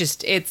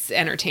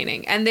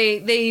entertaining, and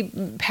they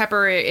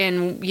pepper it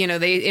in.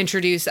 They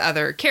introduce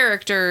other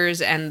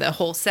characters and the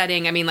whole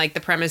setting. I mean, like,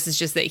 the premise is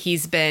just that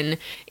he's been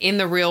in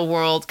the real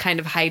world, kind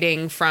of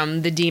hiding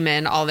from the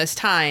demon all this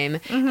time,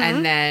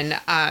 and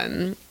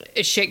then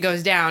shit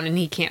goes down and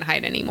he can't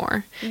hide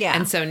anymore. Yeah,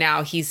 and so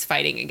now he's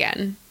fighting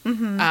again.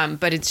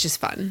 But it's just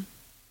fun.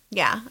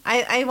 Yeah,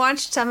 I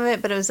watched some of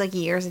it, but it was like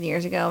years and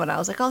years ago, and I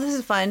was like, oh, this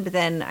is fun. But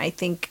then I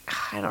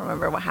don't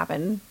remember what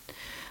happened.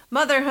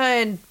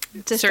 Motherhood,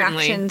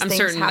 distractions,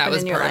 things happen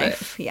in your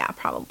life. Yeah,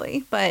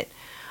 probably. But,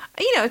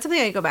 it's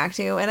something I go back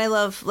to. And I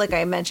love, like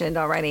I mentioned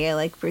already, I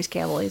like Bruce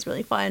Campbell. He's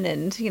really fun.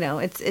 And,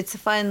 it's a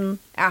fun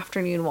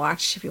afternoon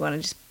watch if you want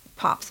to just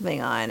pop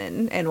something on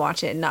and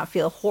watch it and not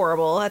feel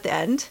horrible at the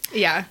end.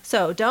 Yeah.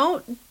 So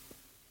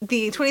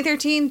the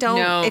 2013,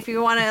 if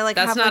you want to, like,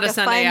 that's have not like a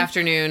Sunday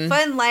afternoon.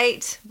 Fun,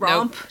 light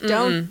romp.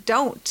 Nope.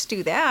 Don't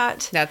do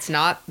that. That's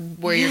not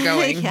where you're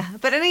going. Yeah.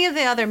 But any of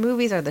the other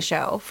movies or the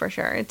show, for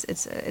sure,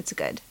 it's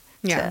good.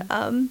 Yeah.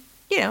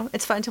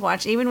 It's fun to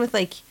watch, even with,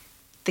 like,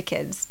 the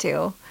kids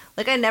too.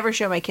 Like, I never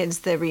show my kids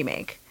the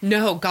remake.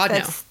 No, God,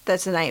 no.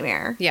 That's a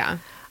nightmare. Yeah.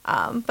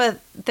 But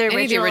the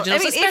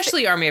originals,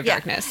 especially Army of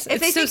Darkness. If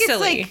it's they so think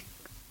silly.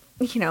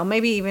 It's like,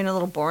 maybe even a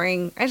little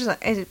boring.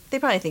 They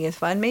probably think it's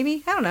fun.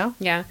 Maybe, I don't know.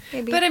 Yeah,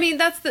 maybe. But I mean,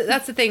 that's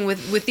the thing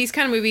with these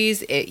kind of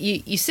movies.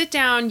 You sit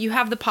down, you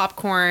have the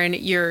popcorn,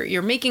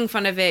 you're making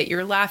fun of it,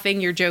 you're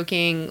laughing, you're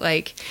joking.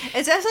 Like,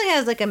 it definitely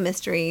has like a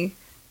mystery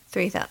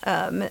mystery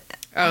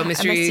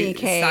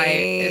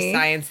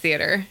science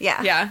theater.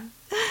 Yeah.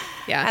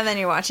 Yeah. And then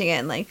you're watching it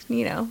and, like,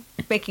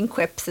 making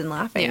quips and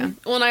laughing. Yeah.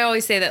 Well, and I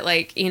always say that,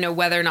 like,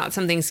 whether or not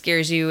something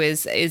scares you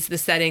is the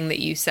setting that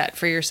you set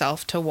for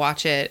yourself to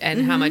watch it,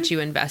 and how much you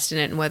invest in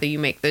it, and whether you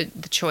make the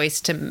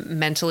choice to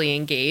mentally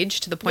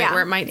engage to the point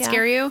where it might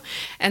scare you.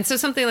 And so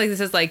something like this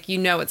is like,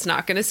 it's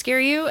not going to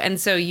scare you.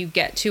 And so you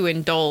get to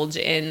indulge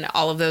in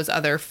all of those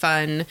other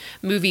fun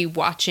movie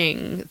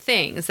watching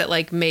things that,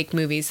 like, make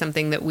movies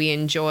something that we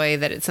enjoy,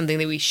 that it's something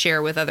that we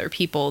share with other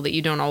people, that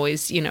you don't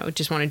always,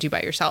 just want to do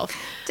by yourself.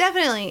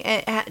 Definitely.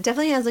 It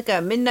definitely has like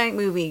a midnight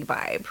movie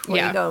vibe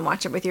where you go and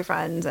watch it with your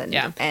friends. And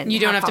you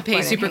don't have to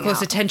pay super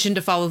close attention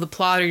to follow the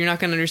plot, or you're not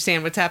going to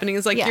understand what's happening.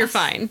 It's like, you're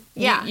fine.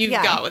 Yeah. You've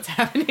got what's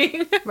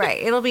happening.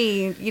 Right. It'll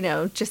be,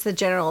 just the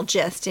general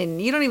gist,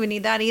 and you don't even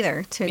need that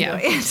either to enjoy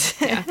it.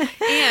 Yeah.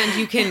 And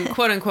you can,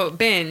 quote unquote,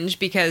 binge,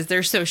 because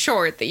they're so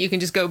short that you can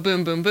just go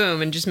boom, boom,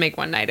 boom and just make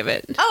one night of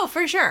it. Oh,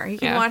 for sure. You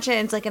can watch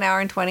it. It's like an hour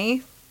and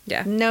 20.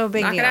 Yeah. No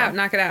big deal.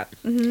 Knock it out.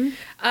 Mm-hmm.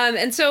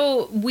 And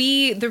so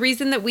the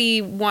reason that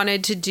we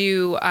wanted to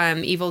do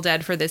Evil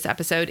Dead for this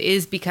episode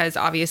is because,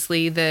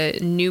 obviously, the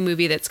new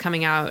movie that's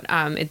coming out,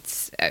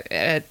 it's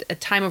at a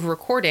time of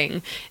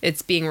recording,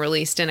 it's being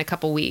released in a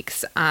couple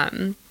weeks.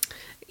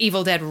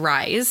 Evil Dead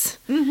Rise,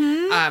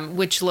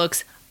 which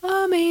looks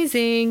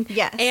amazing.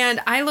 Yes. And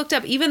I looked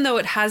up, even though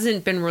it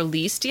hasn't been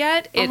released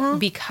yet,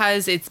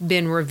 because it's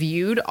been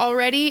reviewed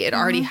already, it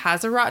already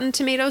has a Rotten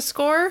Tomatoes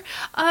score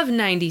of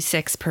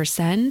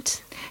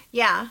 96%.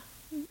 Yeah.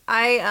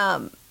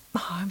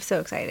 I'm so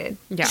excited.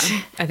 Yeah.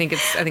 I think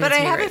it's but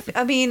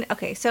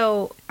okay,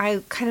 so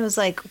I kind of was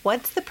like,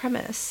 what's the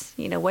premise?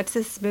 What's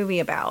this movie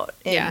about?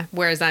 And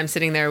whereas I'm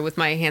sitting there with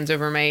my hands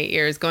over my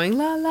ears going,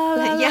 la, la,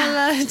 la, la,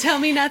 la, tell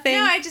me nothing.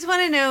 No, I just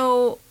want to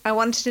know, I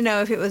wanted to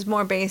know if it was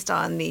more based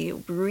on the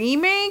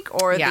remake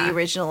or the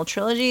original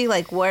trilogy.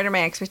 Like, what are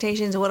my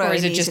expectations? What do I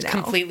need to know? Or is it just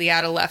completely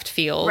out of left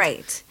field?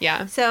 Right.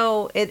 Yeah.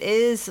 So it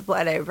is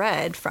what I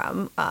read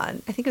from, I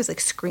think it was like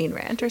Screen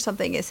Rant or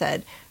something. It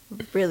said,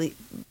 really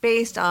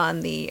based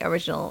on the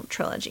original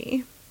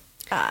trilogy.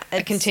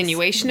 A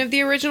continuation of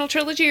the original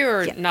trilogy,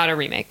 or not a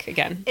remake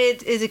again?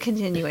 It is a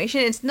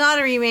continuation. It's not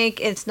a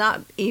remake. It's not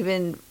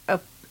even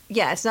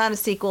it's not a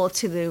sequel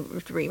to the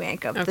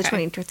remake of the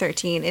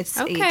 2013. It's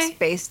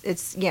based.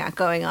 It's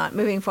going on,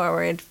 moving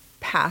forward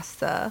past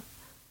the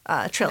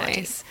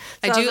trilogy. Nice.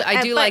 So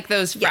I do like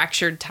those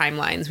fractured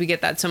timelines. We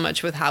get that so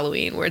much with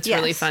Halloween, where it's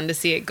really fun to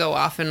see it go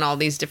off in all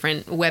these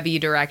different webby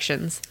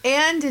directions.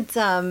 And it's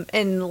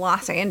in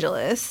Los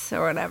Angeles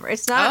or whatever.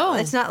 It's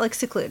not like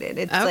secluded.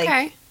 It's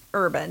like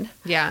urban.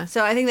 Yeah.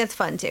 So I think that's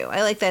fun too.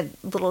 I like that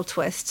little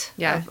twist.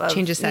 Yeah.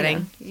 Change of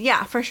setting.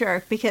 Yeah, for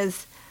sure.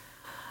 Because,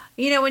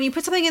 when you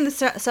put something in the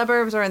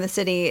suburbs or in the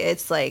city,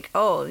 it's like,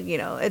 oh,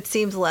 it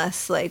seems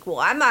less like, well,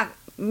 I'm not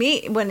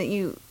me when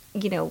you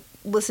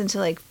listen to,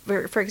 like,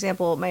 for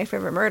example, My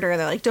Favorite Murder, and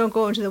they're like, don't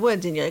go into the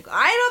woods, and you're like,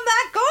 I'm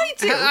not going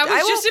to. I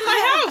was just in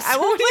my house. I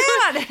won't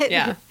plan on it.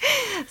 Yeah.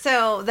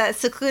 So that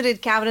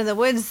secluded cabin in the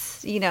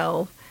woods,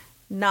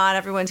 not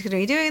everyone's going to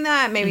be doing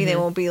that. Maybe they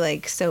won't be,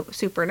 like, so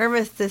super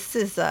nervous. This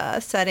is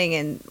a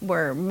setting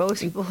where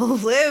most people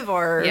live,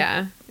 or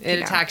it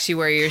attacks you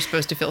where you're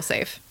supposed to feel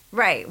safe.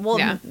 Right.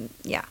 Well,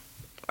 yeah.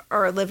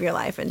 Or live your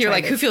life. And you're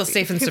like, who feels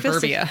safe in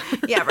suburbia?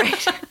 Yeah,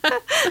 right.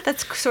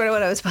 That's sort of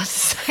what I was supposed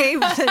to say,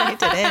 but then I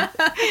didn't.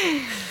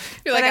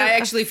 You're like, I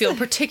actually feel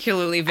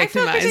particularly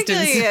victimized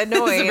in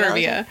annoyed.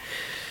 suburbia.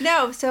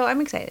 No, so I'm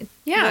excited.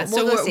 Yeah,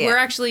 we're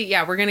actually,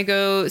 we're going to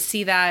go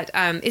see that.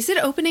 Is it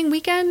opening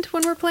weekend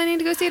when we're planning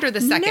to go see it, or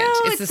the second? No,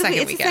 it's the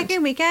second weekend. It's the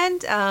second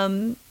weekend.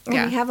 We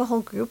have a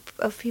whole group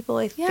of people,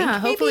 I think. Yeah,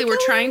 hopefully we're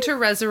trying to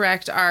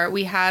resurrect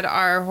we had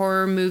our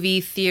horror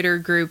movie theater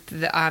group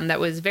that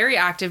was very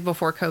active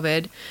before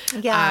COVID.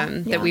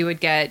 That we would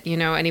get,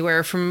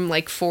 anywhere from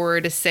like 4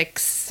 to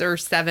 6 or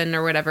 7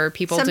 or whatever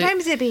people.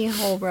 Sometimes it'd be a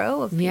whole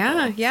row of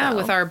people.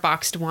 With our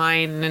boxed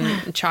wine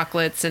and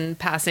chocolates and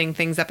passing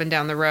things up and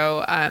down the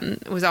row.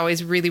 It was always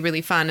really,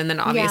 really fun. And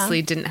then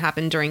obviously didn't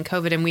happen during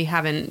COVID, and we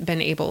haven't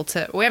been able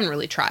to, we haven't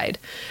really tried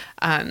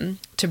to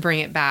bring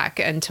it back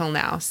until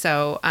now.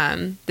 So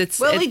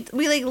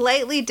we like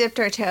lightly dipped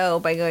our toe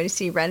by going to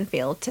see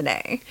Renfield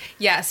today.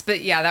 Yes,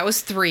 but that was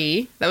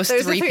 3. That was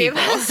 3 people.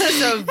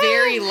 So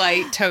very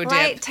light toe dip.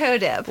 Light toe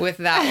dip with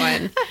that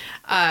one.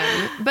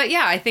 But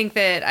I think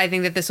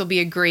that this will be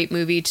a great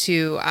movie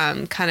to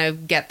kind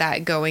of get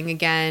that going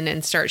again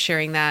and start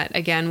sharing that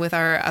again with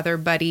our other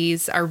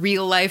buddies, our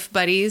real life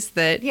buddies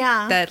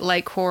that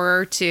like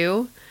horror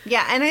too.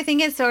 Yeah, and I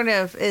think it sort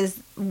of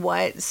is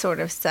what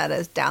sort of set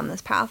us down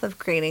this path of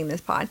creating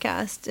this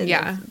podcast.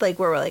 And like,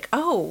 where we're like,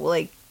 oh,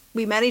 like,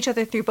 we met each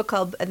other through book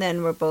club, and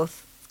then we're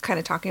both kind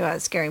of talking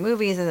about scary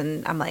movies, and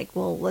then I'm like,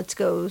 well, let's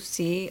go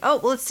see. Oh,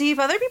 well, let's see if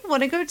other people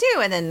want to go too,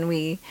 and then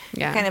we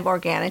kind of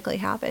organically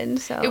happened.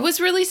 So it was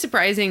really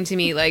surprising to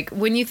me, like,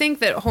 when you think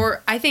that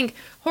I think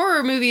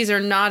horror movies are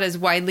not as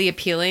widely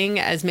appealing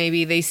as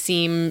maybe they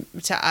seem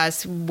to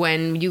us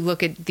when you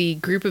look at the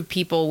group of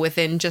people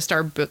within just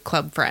our book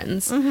club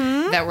friends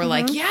that were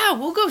like, yeah,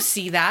 we'll go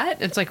see that.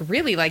 It's like,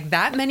 really, like,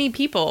 that many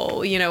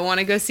people, want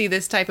to go see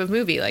this type of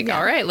movie. Like,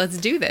 all right, let's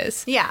do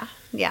this. Yeah.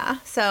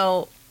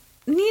 So,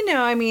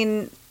 I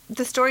mean,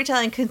 the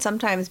storytelling can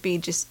sometimes be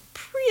just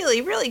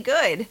really, really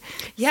good.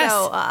 Yes.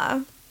 So,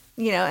 and,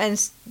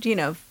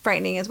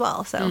 frightening as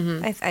well.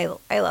 So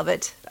I love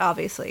it,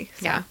 obviously.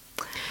 So. Yeah.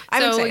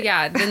 I'm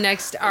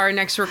excited. Our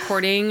next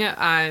recording,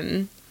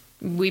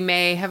 we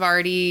may have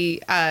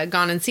already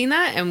gone and seen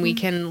that, and we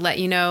can let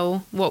you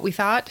know what we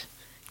thought.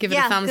 Give it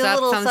a thumbs up,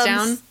 thumbs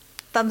down.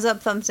 Thumbs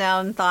up, thumbs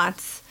down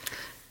thoughts.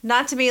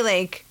 Not to be,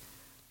 like,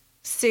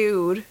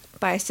 sued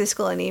by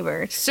Siskel and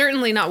Ebert.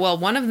 Certainly not. Well,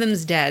 one of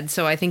them's dead,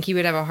 so I think you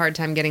would have a hard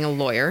time getting a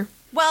lawyer.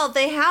 Well,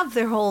 they have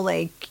their whole,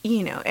 like,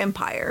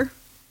 empire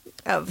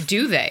of...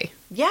 Do they?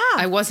 Yeah.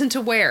 I wasn't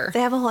aware.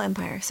 They have a whole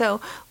empire.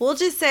 So we'll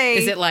just say...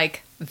 Is it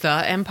like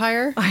the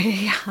empire?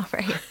 Yeah,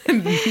 right.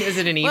 Is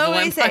it an evil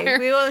empire?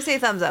 We won't say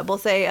thumbs up. We'll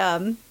say,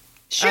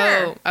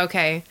 sure. Oh,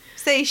 okay.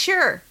 Say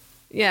sure.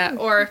 Yeah,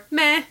 or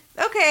meh.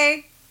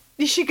 Okay.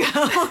 You should go.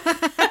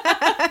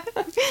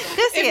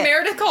 If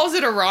Meredith calls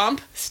it a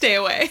romp, stay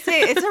away.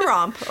 Say it's a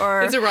romp,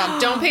 or it's a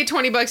romp. Don't pay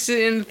 $20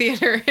 in the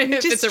theater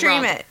if just it's a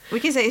romp. Stream it.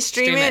 We can say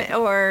stream it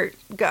or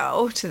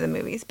go to the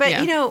movies. But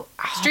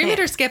stream it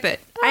or skip it.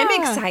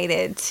 I'm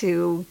excited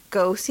to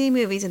go see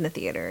movies in the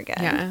theater again.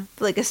 Yeah,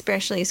 like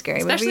especially scary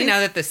movies. Especially now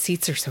that the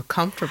seats are so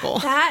comfortable.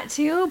 That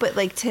too. But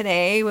like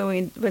today when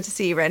we went to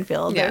see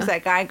Renfield, there was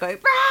that guy going,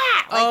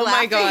 "Rah!" Oh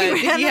my god,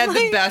 he had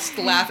the best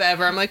laugh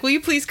ever. I'm like, will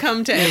you please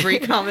come to every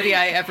comedy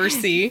I ever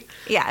see?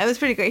 Yeah, it was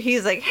pretty great. He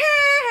was like,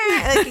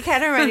 like it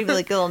kind of reminded me of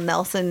like a little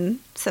Nelson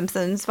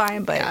Simpsons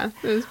vibe, but yeah,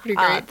 it was pretty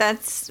great.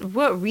 That's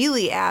what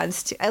really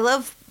adds to. I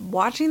love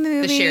watching the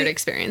movie. The shared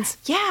experience.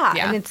 Yeah,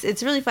 and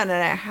it's really fun,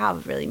 and I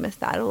have really missed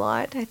that a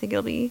lot. I think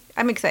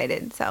I'm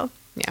excited, so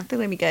I think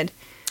it'll be good.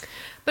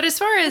 But as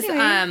far as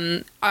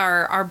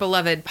our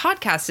beloved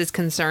podcast is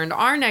concerned,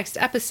 our next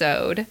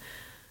episode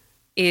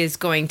is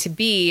going to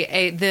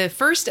be the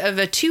first of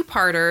a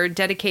 2-parter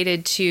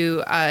dedicated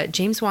to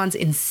James Wan's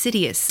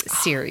Insidious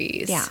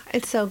series. Yeah,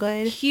 it's so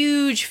good.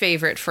 Huge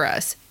favorite for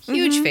us.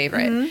 Huge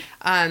favorite.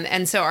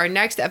 And so our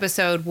next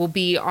episode will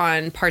be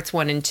on parts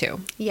 1 and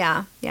 2.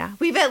 Yeah.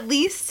 We've at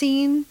least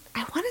seen, I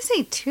want to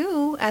say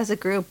 2 as a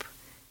group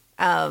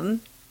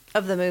of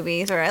the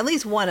movies, or at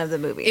least one of the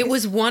movies. It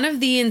was one of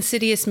the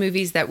Insidious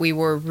movies that we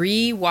were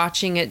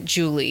re-watching at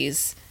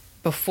Julie's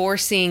before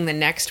seeing the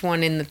next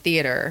one in the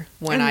theater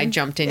when I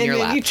jumped in your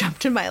lap. You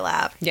jumped in my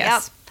lap.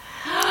 Yes.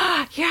 Yep.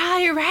 Yeah,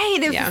 you're right.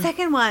 It was the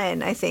second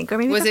one, I think. Or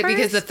maybe was the it first?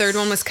 because the third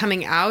one was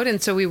coming out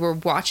and so we were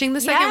watching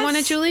the second one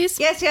at Julie's?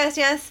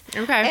 Yes.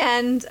 Okay.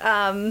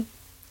 And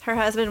her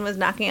husband was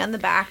knocking on the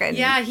back. And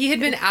yeah, he had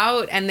been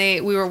out and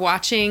we were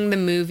watching the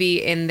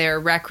movie in their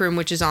rec room,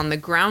 which is on the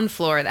ground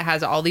floor that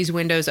has all these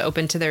windows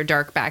open to their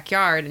dark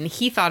backyard. And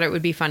he thought it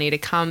would be funny to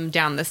come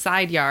down the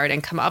side yard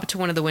and come up to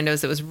one of the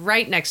windows that was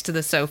right next to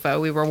the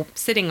sofa we were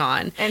sitting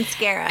on. And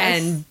scare us.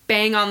 And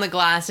bang on the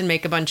glass and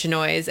make a bunch of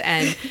noise.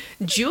 And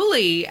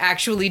Julie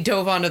actually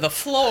dove onto the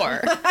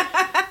floor.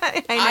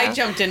 I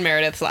jumped in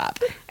Meredith's lap.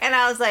 And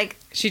I was like...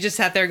 She just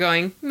sat there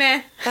going,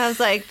 meh. I was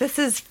like,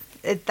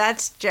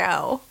 that's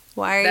Joe.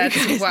 Why are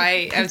that's you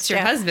why it's your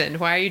husband.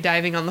 Why are you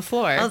diving on the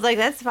floor? I was like,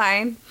 that's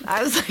fine.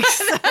 I was like,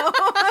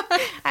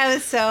 I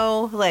was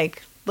so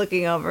like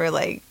looking over,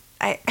 like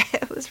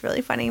it was a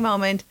really funny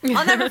moment.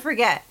 I'll never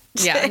forget.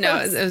 Yeah, no,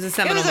 it was a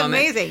seminal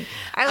moment. It was amazing.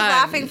 I was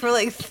laughing for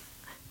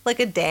like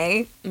a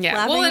day.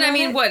 Yeah. Well, and I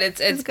mean,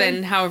 it's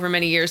been however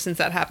many years since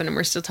that happened, and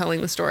we're still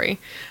telling the story.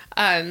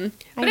 But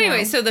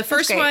anyway, so the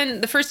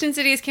first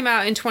Insidious came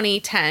out in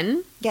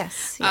 2010.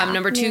 Yes. Yeah.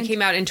 Number 2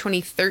 came out in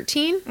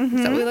 2013. Is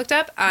that what we looked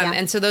up?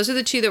 And so those are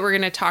the 2 that we're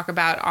going to talk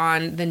about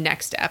on the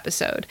next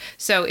episode.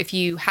 So if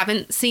you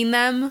haven't seen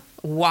them,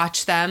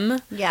 watch them.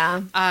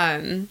 Yeah.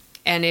 And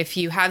if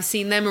you have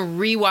seen them,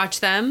 rewatch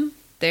them.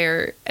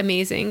 They're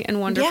amazing and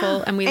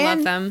wonderful, and we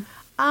love them.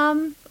 I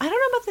don't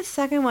know about the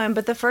second one,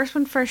 but the first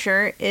one for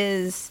sure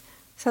is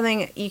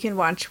something you can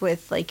watch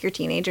with like your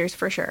teenagers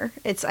for sure.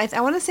 It's I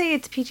want to say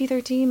it's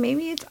PG-13.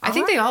 Maybe it's I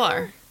think they all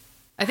are.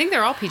 I think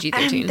they're all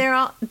PG-13.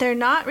 They're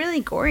not really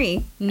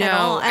gory. No, at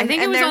all. I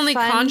think it was only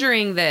fun.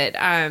 Conjuring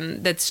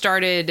that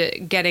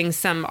started getting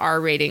some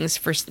R ratings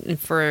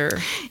for.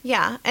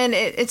 Yeah, and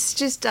it's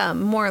just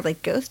more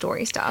like ghost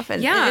story stuff.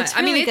 And it's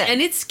really good.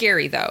 And it's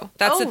scary though.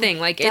 That's the thing.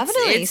 Like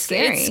definitely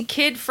scary. It's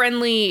kid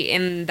friendly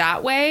in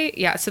that way.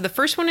 Yeah. So the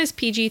first one is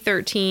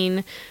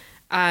PG-13.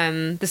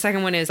 The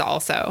second one is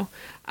also.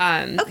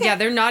 Yeah,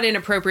 they're not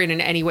inappropriate in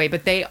any way,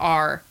 but they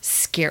are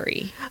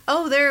scary.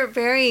 Oh, they're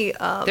very...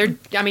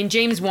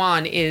 James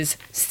Wan is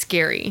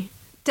scary.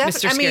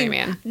 Mr. Scary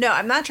Man. No,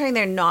 I'm not trying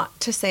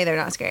to say they're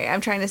not scary. I'm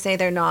trying to say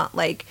they're not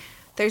like...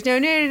 There's no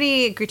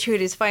nudity,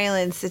 gratuitous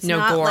violence. It's no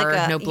not gore,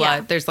 like no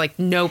blood. Yeah. There's like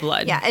no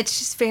blood. Yeah, it's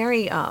just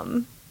very...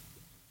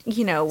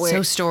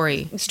 so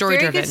story very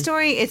driven. Good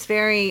story. It's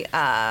very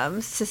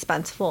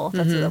suspenseful.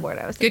 That's the word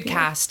I was thinking. Good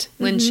cast.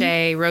 Lynn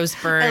Shay, Rose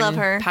Byrne. I love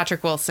her.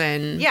 Patrick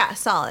Wilson. Yeah,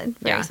 solid.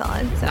 Very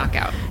solid. So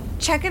knockout.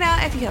 Check it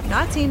out if you have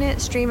not seen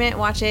it. Stream it.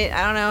 Watch it.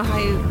 I don't know how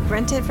you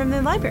rent it from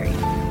the library.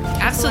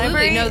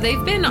 Absolutely. No,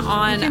 they've been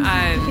on.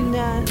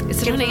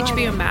 Is it on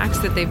HBO Max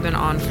that they've been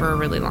on for a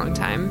really long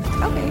time?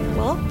 Okay,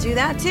 well, do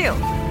that too.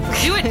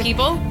 Do it,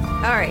 people.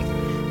 All right.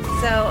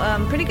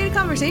 So, pretty good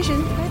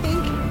conversation, I think.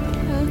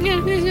 Yeah.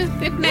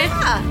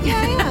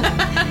 Yeah.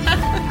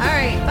 All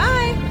right.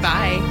 Bye.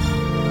 Bye.